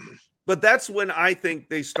 But that's when I think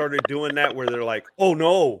they started doing that, where they're like, oh,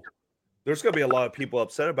 no, there's going to be a lot of people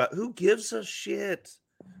upset about it. Who gives a shit?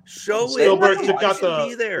 Show Spielberg it. took out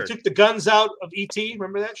there. Took the guns out of E.T.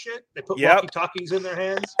 Remember that shit? They put walkie-talkies in their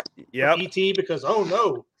hands. Yeah. E.T. because, oh,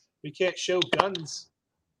 no. We can't show guns.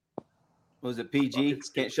 Was it PG?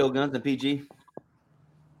 Can't show guns in PG.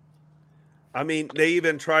 I mean, they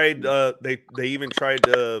even tried. They even tried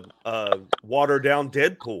to water down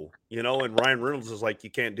Deadpool. And Ryan Reynolds is like,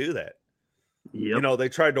 you can't do that. Yep. They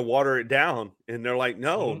tried to water it down, and they're like,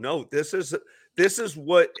 no. This is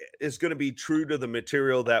what is going to be true to the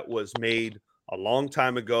material that was made a long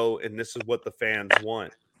time ago, and this is what the fans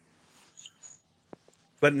want.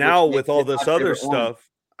 But now with all this other stuff.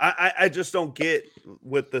 I just don't get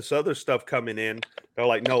with this other stuff coming in. They're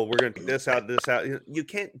like, no, we're going to take this out. You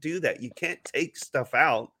can't do that. You can't take stuff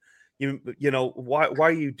out. Why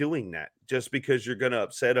are you doing that? Just because you're going to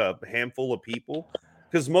upset a handful of people?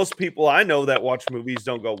 Because most people I know that watch movies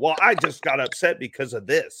don't go, well, I just got upset because of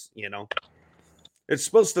this. It's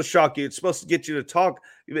supposed to shock you. It's supposed to get you to talk.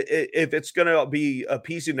 If it's going to be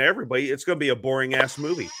appeasing to everybody, it's going to be a boring ass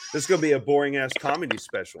movie. It's going to be a boring ass comedy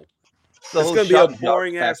special. It's going to be a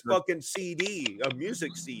boring ass fucking CD, a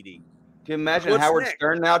music CD. Can you imagine Howard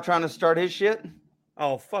Stern now trying to start his shit?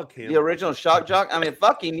 Oh, fuck him. The original Shock Jock. I mean,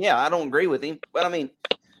 fuck him. Yeah, I don't agree with him. But I mean,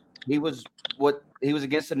 he was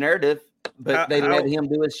against the narrative, but they let him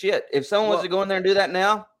do his shit. If someone was to go in there and do that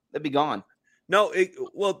now, they'd be gone. No,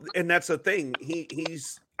 and that's the thing.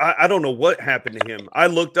 I don't know what happened to him. I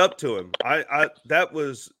looked up to him. That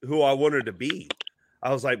was who I wanted to be.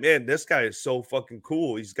 I was like, man, this guy is so fucking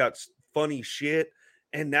cool. He's got funny shit.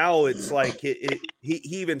 And now it's like he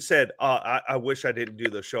even said, I wish I didn't do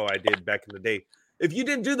the show I did back in the day. If you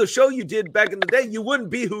didn't do the show you did back in the day, you wouldn't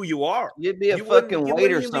be who you are. You'd be a fucking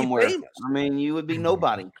waiter somewhere. I mean, you would be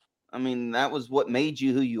nobody. I mean, that was what made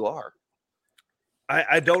you who you are.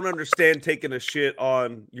 I don't understand taking a shit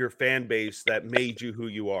on your fan base that made you who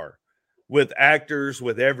you are. With actors,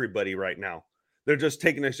 with everybody right now. They're just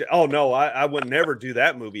taking a shit. Oh, no, I would never do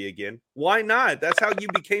that movie again. Why not? That's how you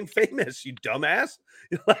became famous, you dumbass.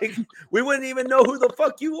 Like, we wouldn't even know who the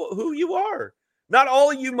fuck who you are. Not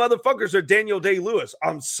all of you motherfuckers are Daniel Day-Lewis.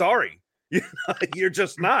 I'm sorry. You're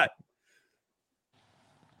just not.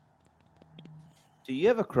 Do you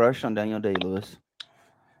have a crush on Daniel Day-Lewis?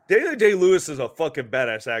 Daniel Day-Lewis is a fucking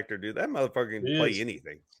badass actor, dude. That motherfucker can play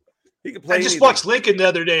anything. He can play I just anything. watched Lincoln the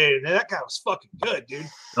other day, and that guy was fucking good, dude.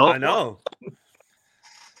 I know.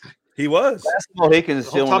 He was. The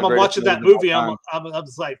whole time I'm watching that movie, I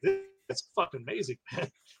was like, that's fucking amazing, man.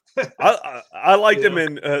 I liked him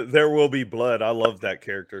in There Will Be Blood. I love that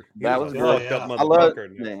character. That was fucked good. up I love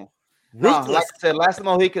motherfucker. man. Like I said, Last of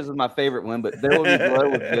the Mohicans was my favorite one, but There Will Be Blood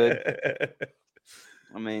was good.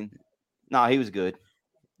 I mean, no, he was good.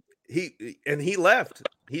 He left.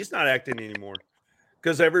 He's not acting anymore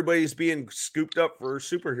because everybody's being scooped up for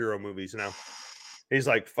superhero movies now. He's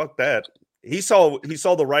like, fuck that. He saw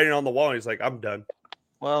the writing on the wall. And he's like, I'm done.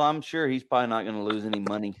 Well, I'm sure he's probably not going to lose any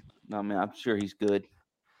money. I mean, I'm sure he's good.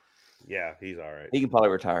 Yeah, he's all right. He can probably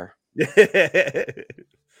retire.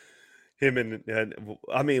 Him and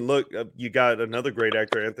I mean, look, you got another great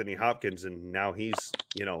actor, Anthony Hopkins, and now he's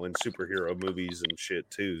in superhero movies and shit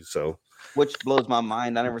too. So, which blows my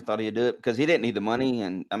mind. I never thought he'd do it because he didn't need the money,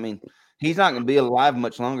 and I mean, he's not going to be alive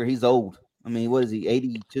much longer. He's old. I mean, what is he?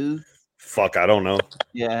 82? Fuck, I don't know.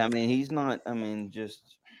 Yeah, I mean, he's not. I mean,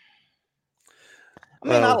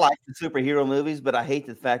 I like the superhero movies, but I hate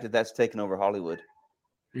the fact that that's taken over Hollywood.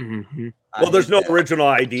 Mm-hmm. Well, there's no original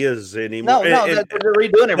ideas anymore. No, they're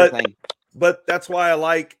redoing everything. But that's why I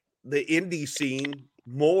like the indie scene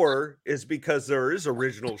more, is because there is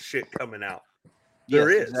original shit coming out. There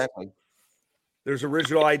is. Exactly. There's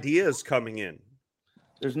original ideas coming in.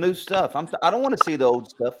 There's new stuff. I don't want to see the old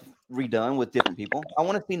stuff redone with different people. I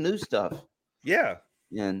want to see new stuff. Yeah.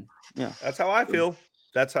 And yeah, that's how I feel.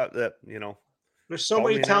 That's how There's so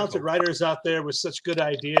many talented writers out there with such good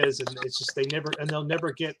ideas, and it's just they'll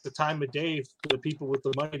never get the time of day for the people with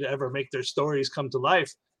the money to ever make their stories come to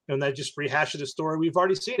life. and that just rehashes a story. We've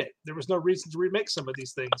already seen it. There was no reason to remake some of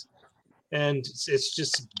these things, and it's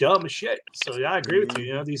just dumb as shit. So yeah, I agree with you.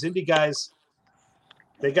 You know, these indie guys,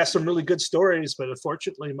 they got some really good stories, but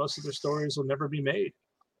unfortunately, most of their stories will never be made.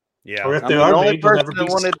 Yeah, or if they are made,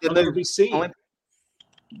 they'll never be seen.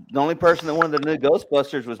 The only person that wanted the new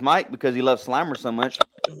Ghostbusters was Mike because he loves Slimer so much.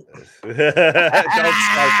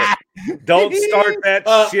 Don't start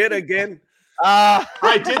that shit again.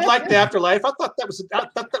 I did like the Afterlife. I thought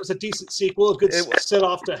that was a decent sequel, a good set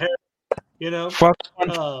off to Harry. You know,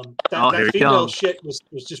 that female shit was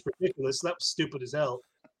just ridiculous. That was stupid as hell,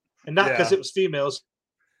 and not because it was females.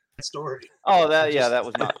 Story. Oh, that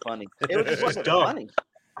was not funny. It was just funny.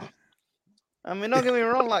 I mean, don't get me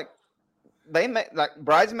wrong. Like they made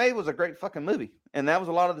Bridesmaid was a great fucking movie, and that was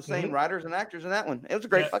a lot of the same writers and actors in that one. It was a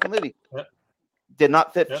great fucking movie. Did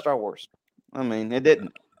not fit for Star Wars. I mean, it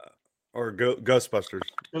didn't. Or Ghostbusters.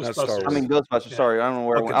 Not Star Wars. I mean, Ghostbusters. Sorry, I don't know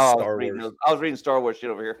where I went. I was reading Star Wars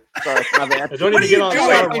shit over here. Sorry, my bad. Don't even get on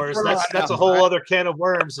Star Wars. That's a whole other can of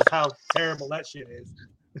worms of how terrible that shit is.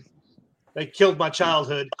 They killed my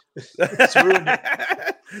childhood. It's ruined it.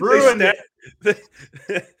 Ruined it.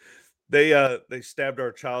 They stabbed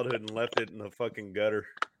our childhood and left it in the fucking gutter.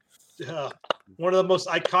 One of the most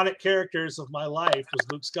iconic characters of my life was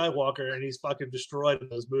Luke Skywalker, and he's fucking destroyed in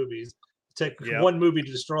those movies. It took one movie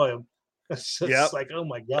to destroy him. It's like, oh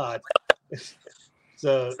my god.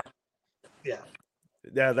 So, yeah.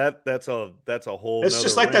 Yeah, that's a whole. It's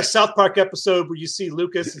just like that South Park episode where you see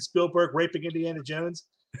Lucas and Spielberg raping Indiana Jones.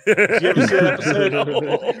 Did you ever see that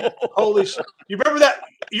episode? Holy shit! You remember that?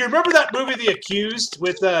 You remember that movie, The Accused,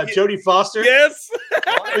 with Jodie Foster? Yes.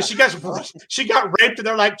 she got raped, and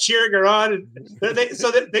they're like cheering her on, and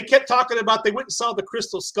they kept talking about they went and saw the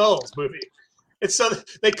Crystal Skulls movie, and so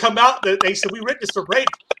they come out. They said we witnessed a rape,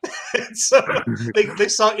 and so they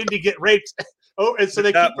saw Indy get raped. Oh, and so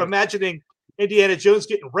they keep imagining Indiana Jones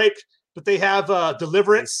getting raped, but they have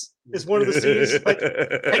Deliverance. Is one of the scenes like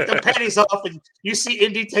take the panties off, and you see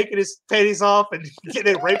Indy taking his panties off and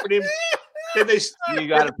getting raping him. Then you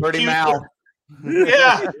got a pretty mouth.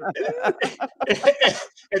 Yeah,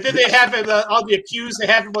 and then they have him on The Accused. They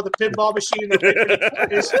have him on the pinball machine.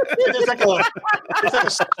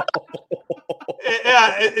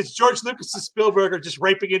 It's George Lucas and Spielberg are just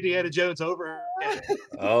raping Indiana Jones over.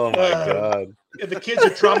 Oh my god! And the kids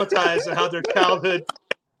are traumatized at how their childhood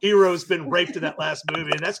hero's been raped in that last movie,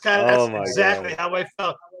 and that's exactly how I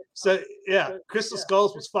felt. So yeah, Crystal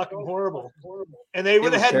Skulls was fucking horrible, and they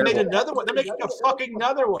would have had made another one. They're making a fucking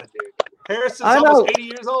another one. Harrison's almost 80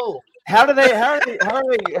 years old. How are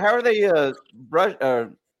they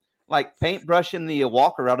like paint brushing the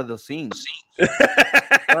Walker out of the scenes?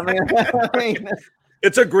 I mean,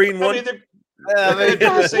 it's a green one. They're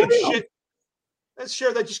doing the same shit. That's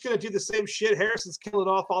sure they're just going to do the same shit. Harrison's killing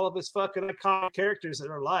off all of his fucking iconic characters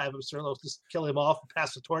that are alive. I'm sure they'll just kill him off and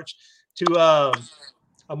pass the torch to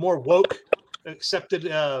a more woke, accepted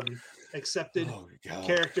character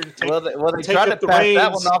to take. Well, they tried to pass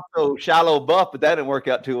that one off to Shiloh Buff, but that didn't work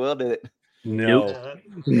out too well, did it? No. That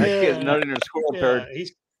kid's nutting in a squirrel turd.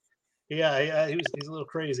 He's a little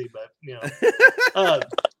crazy, but you know.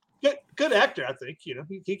 Good actor, I think. You know,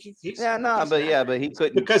 he's but he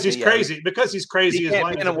couldn't because he's crazy. Because he's crazy. He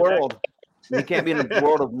can't be in a world. He can't be in a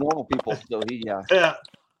world of normal people. So yeah.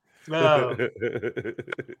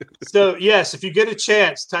 So yes, if you get a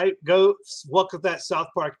chance, go look at that South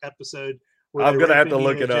Park episode. I'm gonna have to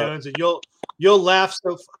look it up, and you'll laugh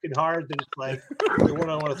so fucking hard that it's like you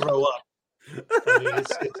want to throw up. I mean,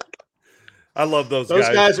 I love those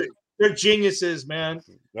guys. They're geniuses, man.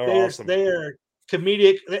 They're awesome. They are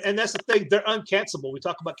comedic, and that's the thing. They're uncancelable. We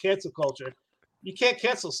talk about cancel culture. You can't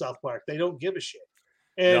cancel South Park. They don't give a shit,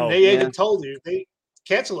 and they even told you they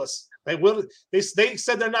cancel us. They will. They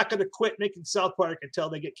said they're not going to quit making South Park until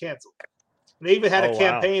they get canceled. And they even had a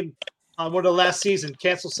campaign on one of the last season,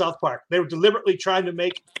 cancel South Park. They were deliberately trying to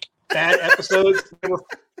make bad episodes, but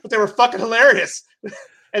they were fucking hilarious.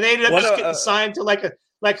 And they ended up just getting signed to like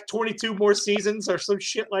 22 more seasons or some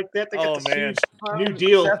shit like that. They got this huge new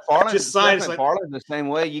deal. Just signed. Like, the same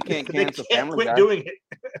way you can't cancel. They can't quit doing it.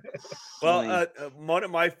 Well, one of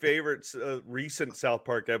my favorites recent South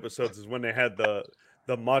Park episodes is when they had the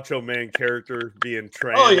Macho Man character being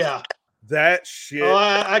trained. Oh yeah, that shit. Oh,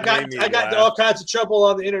 I got into all kinds of trouble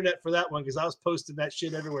on the internet for that one because I was posting that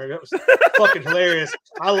shit everywhere. That was fucking hilarious.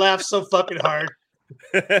 I laughed so fucking hard.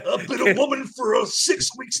 I've been a woman for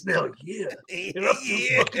 6 weeks now. Yeah, and I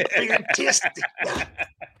feel fucking fantastic.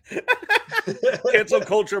 Cancel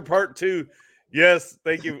culture part 2. Yes,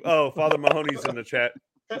 thank you. Oh, Father Mahoney's in the chat.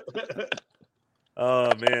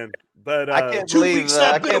 Oh man, But I can't believe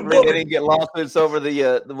they didn't get lawsuits over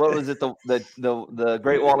the what was it, the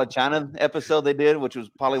Great Wall of China episode they did, which was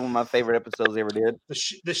probably one of my favorite episodes they ever did. The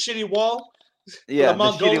shitty wall. Yeah, the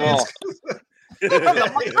Mongolians.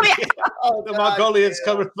 The Mongolians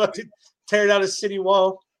coming fucking tearing out a city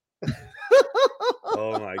wall.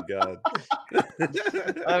 Oh my god!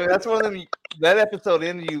 I mean, that's one of them. That episode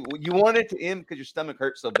ended. You wanted it to end because your stomach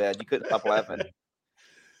hurt so bad you couldn't stop laughing.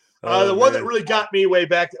 The one that really got me way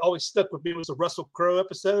back, that always stuck with me, was the Russell Crowe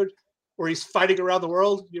episode where he's fighting around the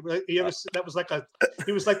world. You ever that was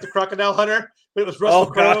he was like the crocodile hunter, but it was Russell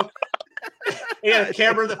Crowe. He had a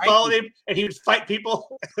camera that followed him, and he would fight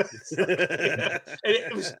people. And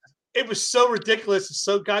it was so ridiculous and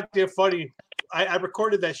so goddamn funny. I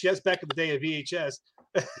recorded that shit back in the day of VHS.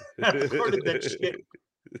 I recorded that shit.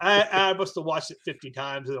 I must have watched it 50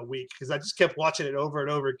 times in a week because I just kept watching it over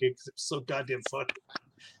and over again because it was so goddamn funny.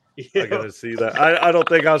 I gotta see that. I don't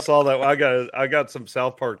think I saw that. I got some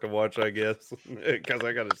South Park to watch, I guess, because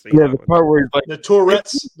I gotta see. Yeah, the part where he's like the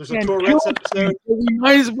Tourette's. There's a Tourette's episode. We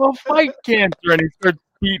might as well fight cancer, and he starts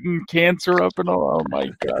beating cancer up and all. Oh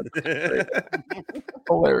my god,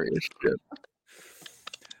 hilarious shit.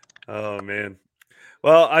 Oh man.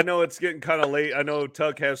 Well, I know it's getting kind of late. I know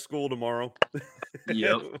Tuck has school tomorrow.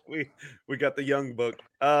 Yep. we got the young book.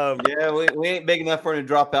 Yeah, we ain't big enough for him to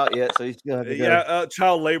drop out yet, so he's still have to go. Yeah,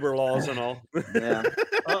 child labor laws and all. Yeah.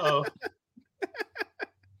 Uh-oh.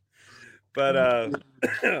 But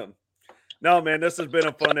no, man, this has been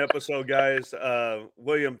a fun episode, guys.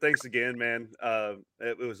 William, thanks again, man.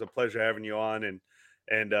 It was a pleasure having you on,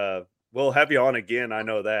 and we'll have you on again. I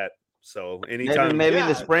know that. So anytime, maybe in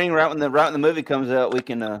the spring, right when the movie comes out, we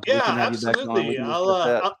can have you back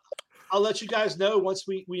on. I'll let you guys know once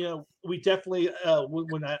we definitely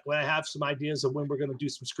when I have some ideas of when we're going to do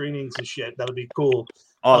some screenings and shit. That'll be cool.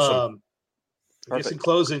 Awesome. I guess in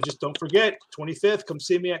closing, just don't forget 25th. Come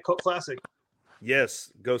see me at Cult Classic.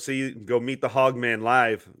 Yes, go meet the Hogman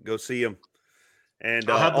live. Go see him, and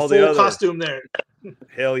I'll have all the full other costume there.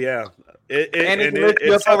 Hell yeah!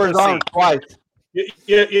 It's over twice. You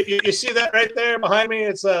see that right there behind me?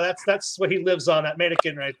 It's that's what he lives on, that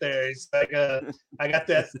mannequin right there. He's like, I got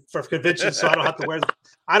that for convention, so I don't have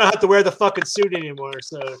to wear the fucking suit anymore.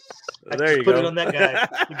 So I there just you put go. it on that guy.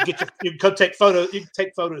 You can come take photos. You can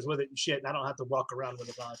take photos with it and shit. And I don't have to walk around with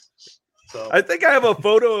it on. So I think I have a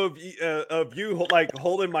photo of you like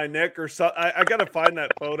holding my neck or something. I gotta find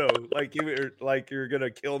that photo. Like you're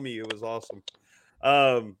gonna kill me. It was awesome.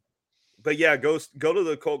 But yeah, go to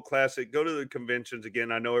the Cult Classic, go to the conventions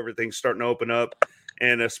again. I know everything's starting to open up,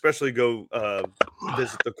 and especially go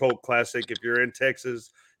visit the Cult Classic if you're in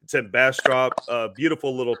Texas. It's in Bastrop,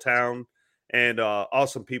 beautiful little town, and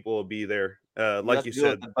awesome people will be there. Like you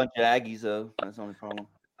said, a bunch of Aggies though. That's the only problem.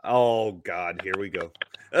 Oh God, here we go.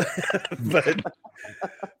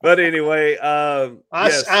 but anyway,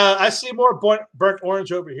 yes. I see more burnt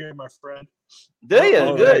orange over here, my friend. Do you?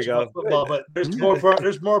 Oh, Good. there you go. Football, but there's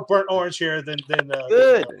more burnt orange here than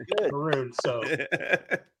good. maroon. So,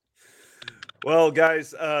 well,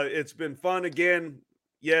 guys, it's been fun again.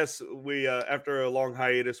 Yes, we after a long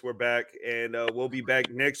hiatus, we're back, and we'll be back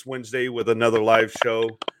next Wednesday with another live show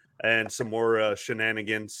and some more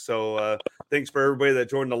shenanigans. So, thanks for everybody that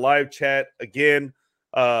joined the live chat again.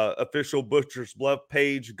 Official Butcher's Bluff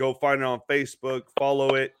page. Go find it on Facebook.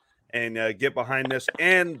 Follow it. And get behind this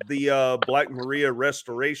and the Black Maria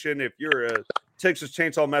restoration. If you're a Texas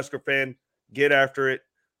Chainsaw Massacre fan, get after it.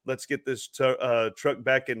 Let's get this truck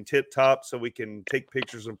back in tip top so we can take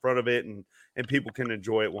pictures in front of it and people can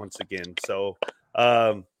enjoy it once again. So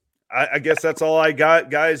I guess that's all I got,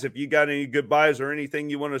 guys. If you got any goodbyes or anything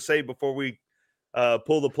you want to say before we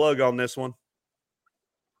pull the plug on this one.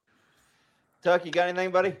 Tuck, you got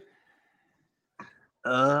anything, buddy?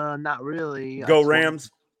 Not really. Go Rams.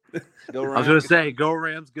 Go Rams. I was gonna say, go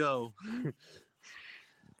Rams, go.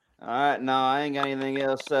 All right, no, I ain't got anything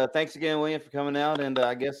else. Thanks again, William, for coming out, and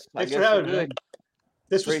I guess for having me.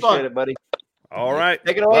 This was appreciate fun. it, buddy. All right,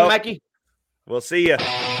 take it away, Mikey. We'll see you.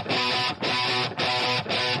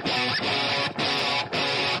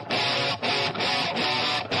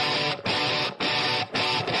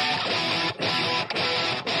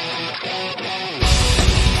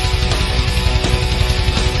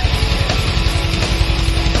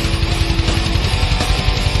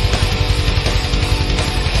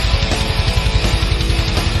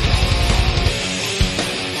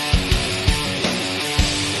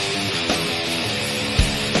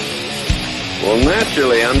 Well,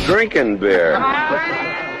 naturally, I'm drinking beer.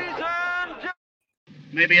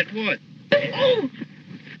 Maybe it would.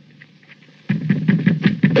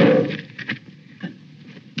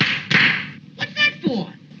 What's that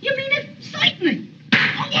for? You mean it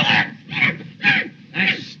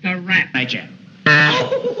rat, ain't you?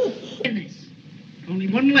 Oh, goodness. Only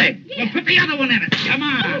one leg. Yeah. Well, put the other one in it. Come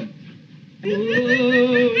on.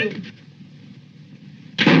 Ooh.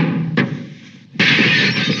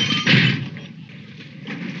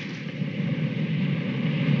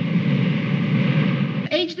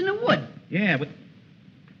 Aged in the wood. Yeah, but...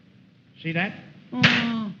 See that?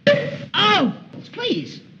 Oh,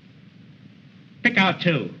 please. Pick out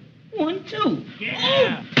 2. 1, 2.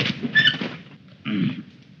 Yeah. Oh.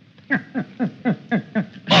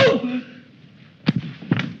 Oh!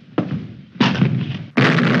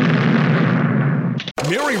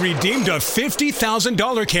 Mary redeemed a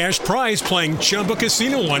 $50,000 cash prize playing Chumba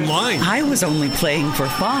Casino online. I was only playing for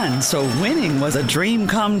fun, so winning was a dream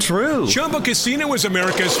come true. Chumba Casino is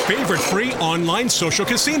America's favorite free online social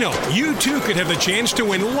casino. You, too, could have the chance to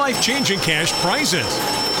win life-changing cash prizes.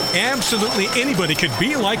 Absolutely anybody could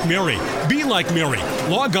be like Mary. Be like Mary.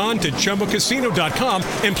 Log on to ChumbaCasino.com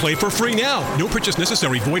and play for free now. No purchase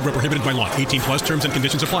necessary. Void where prohibited by law. 18 plus terms and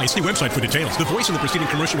conditions apply. See website for details. The voice in the preceding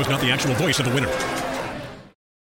commercial was not the actual voice of the winner.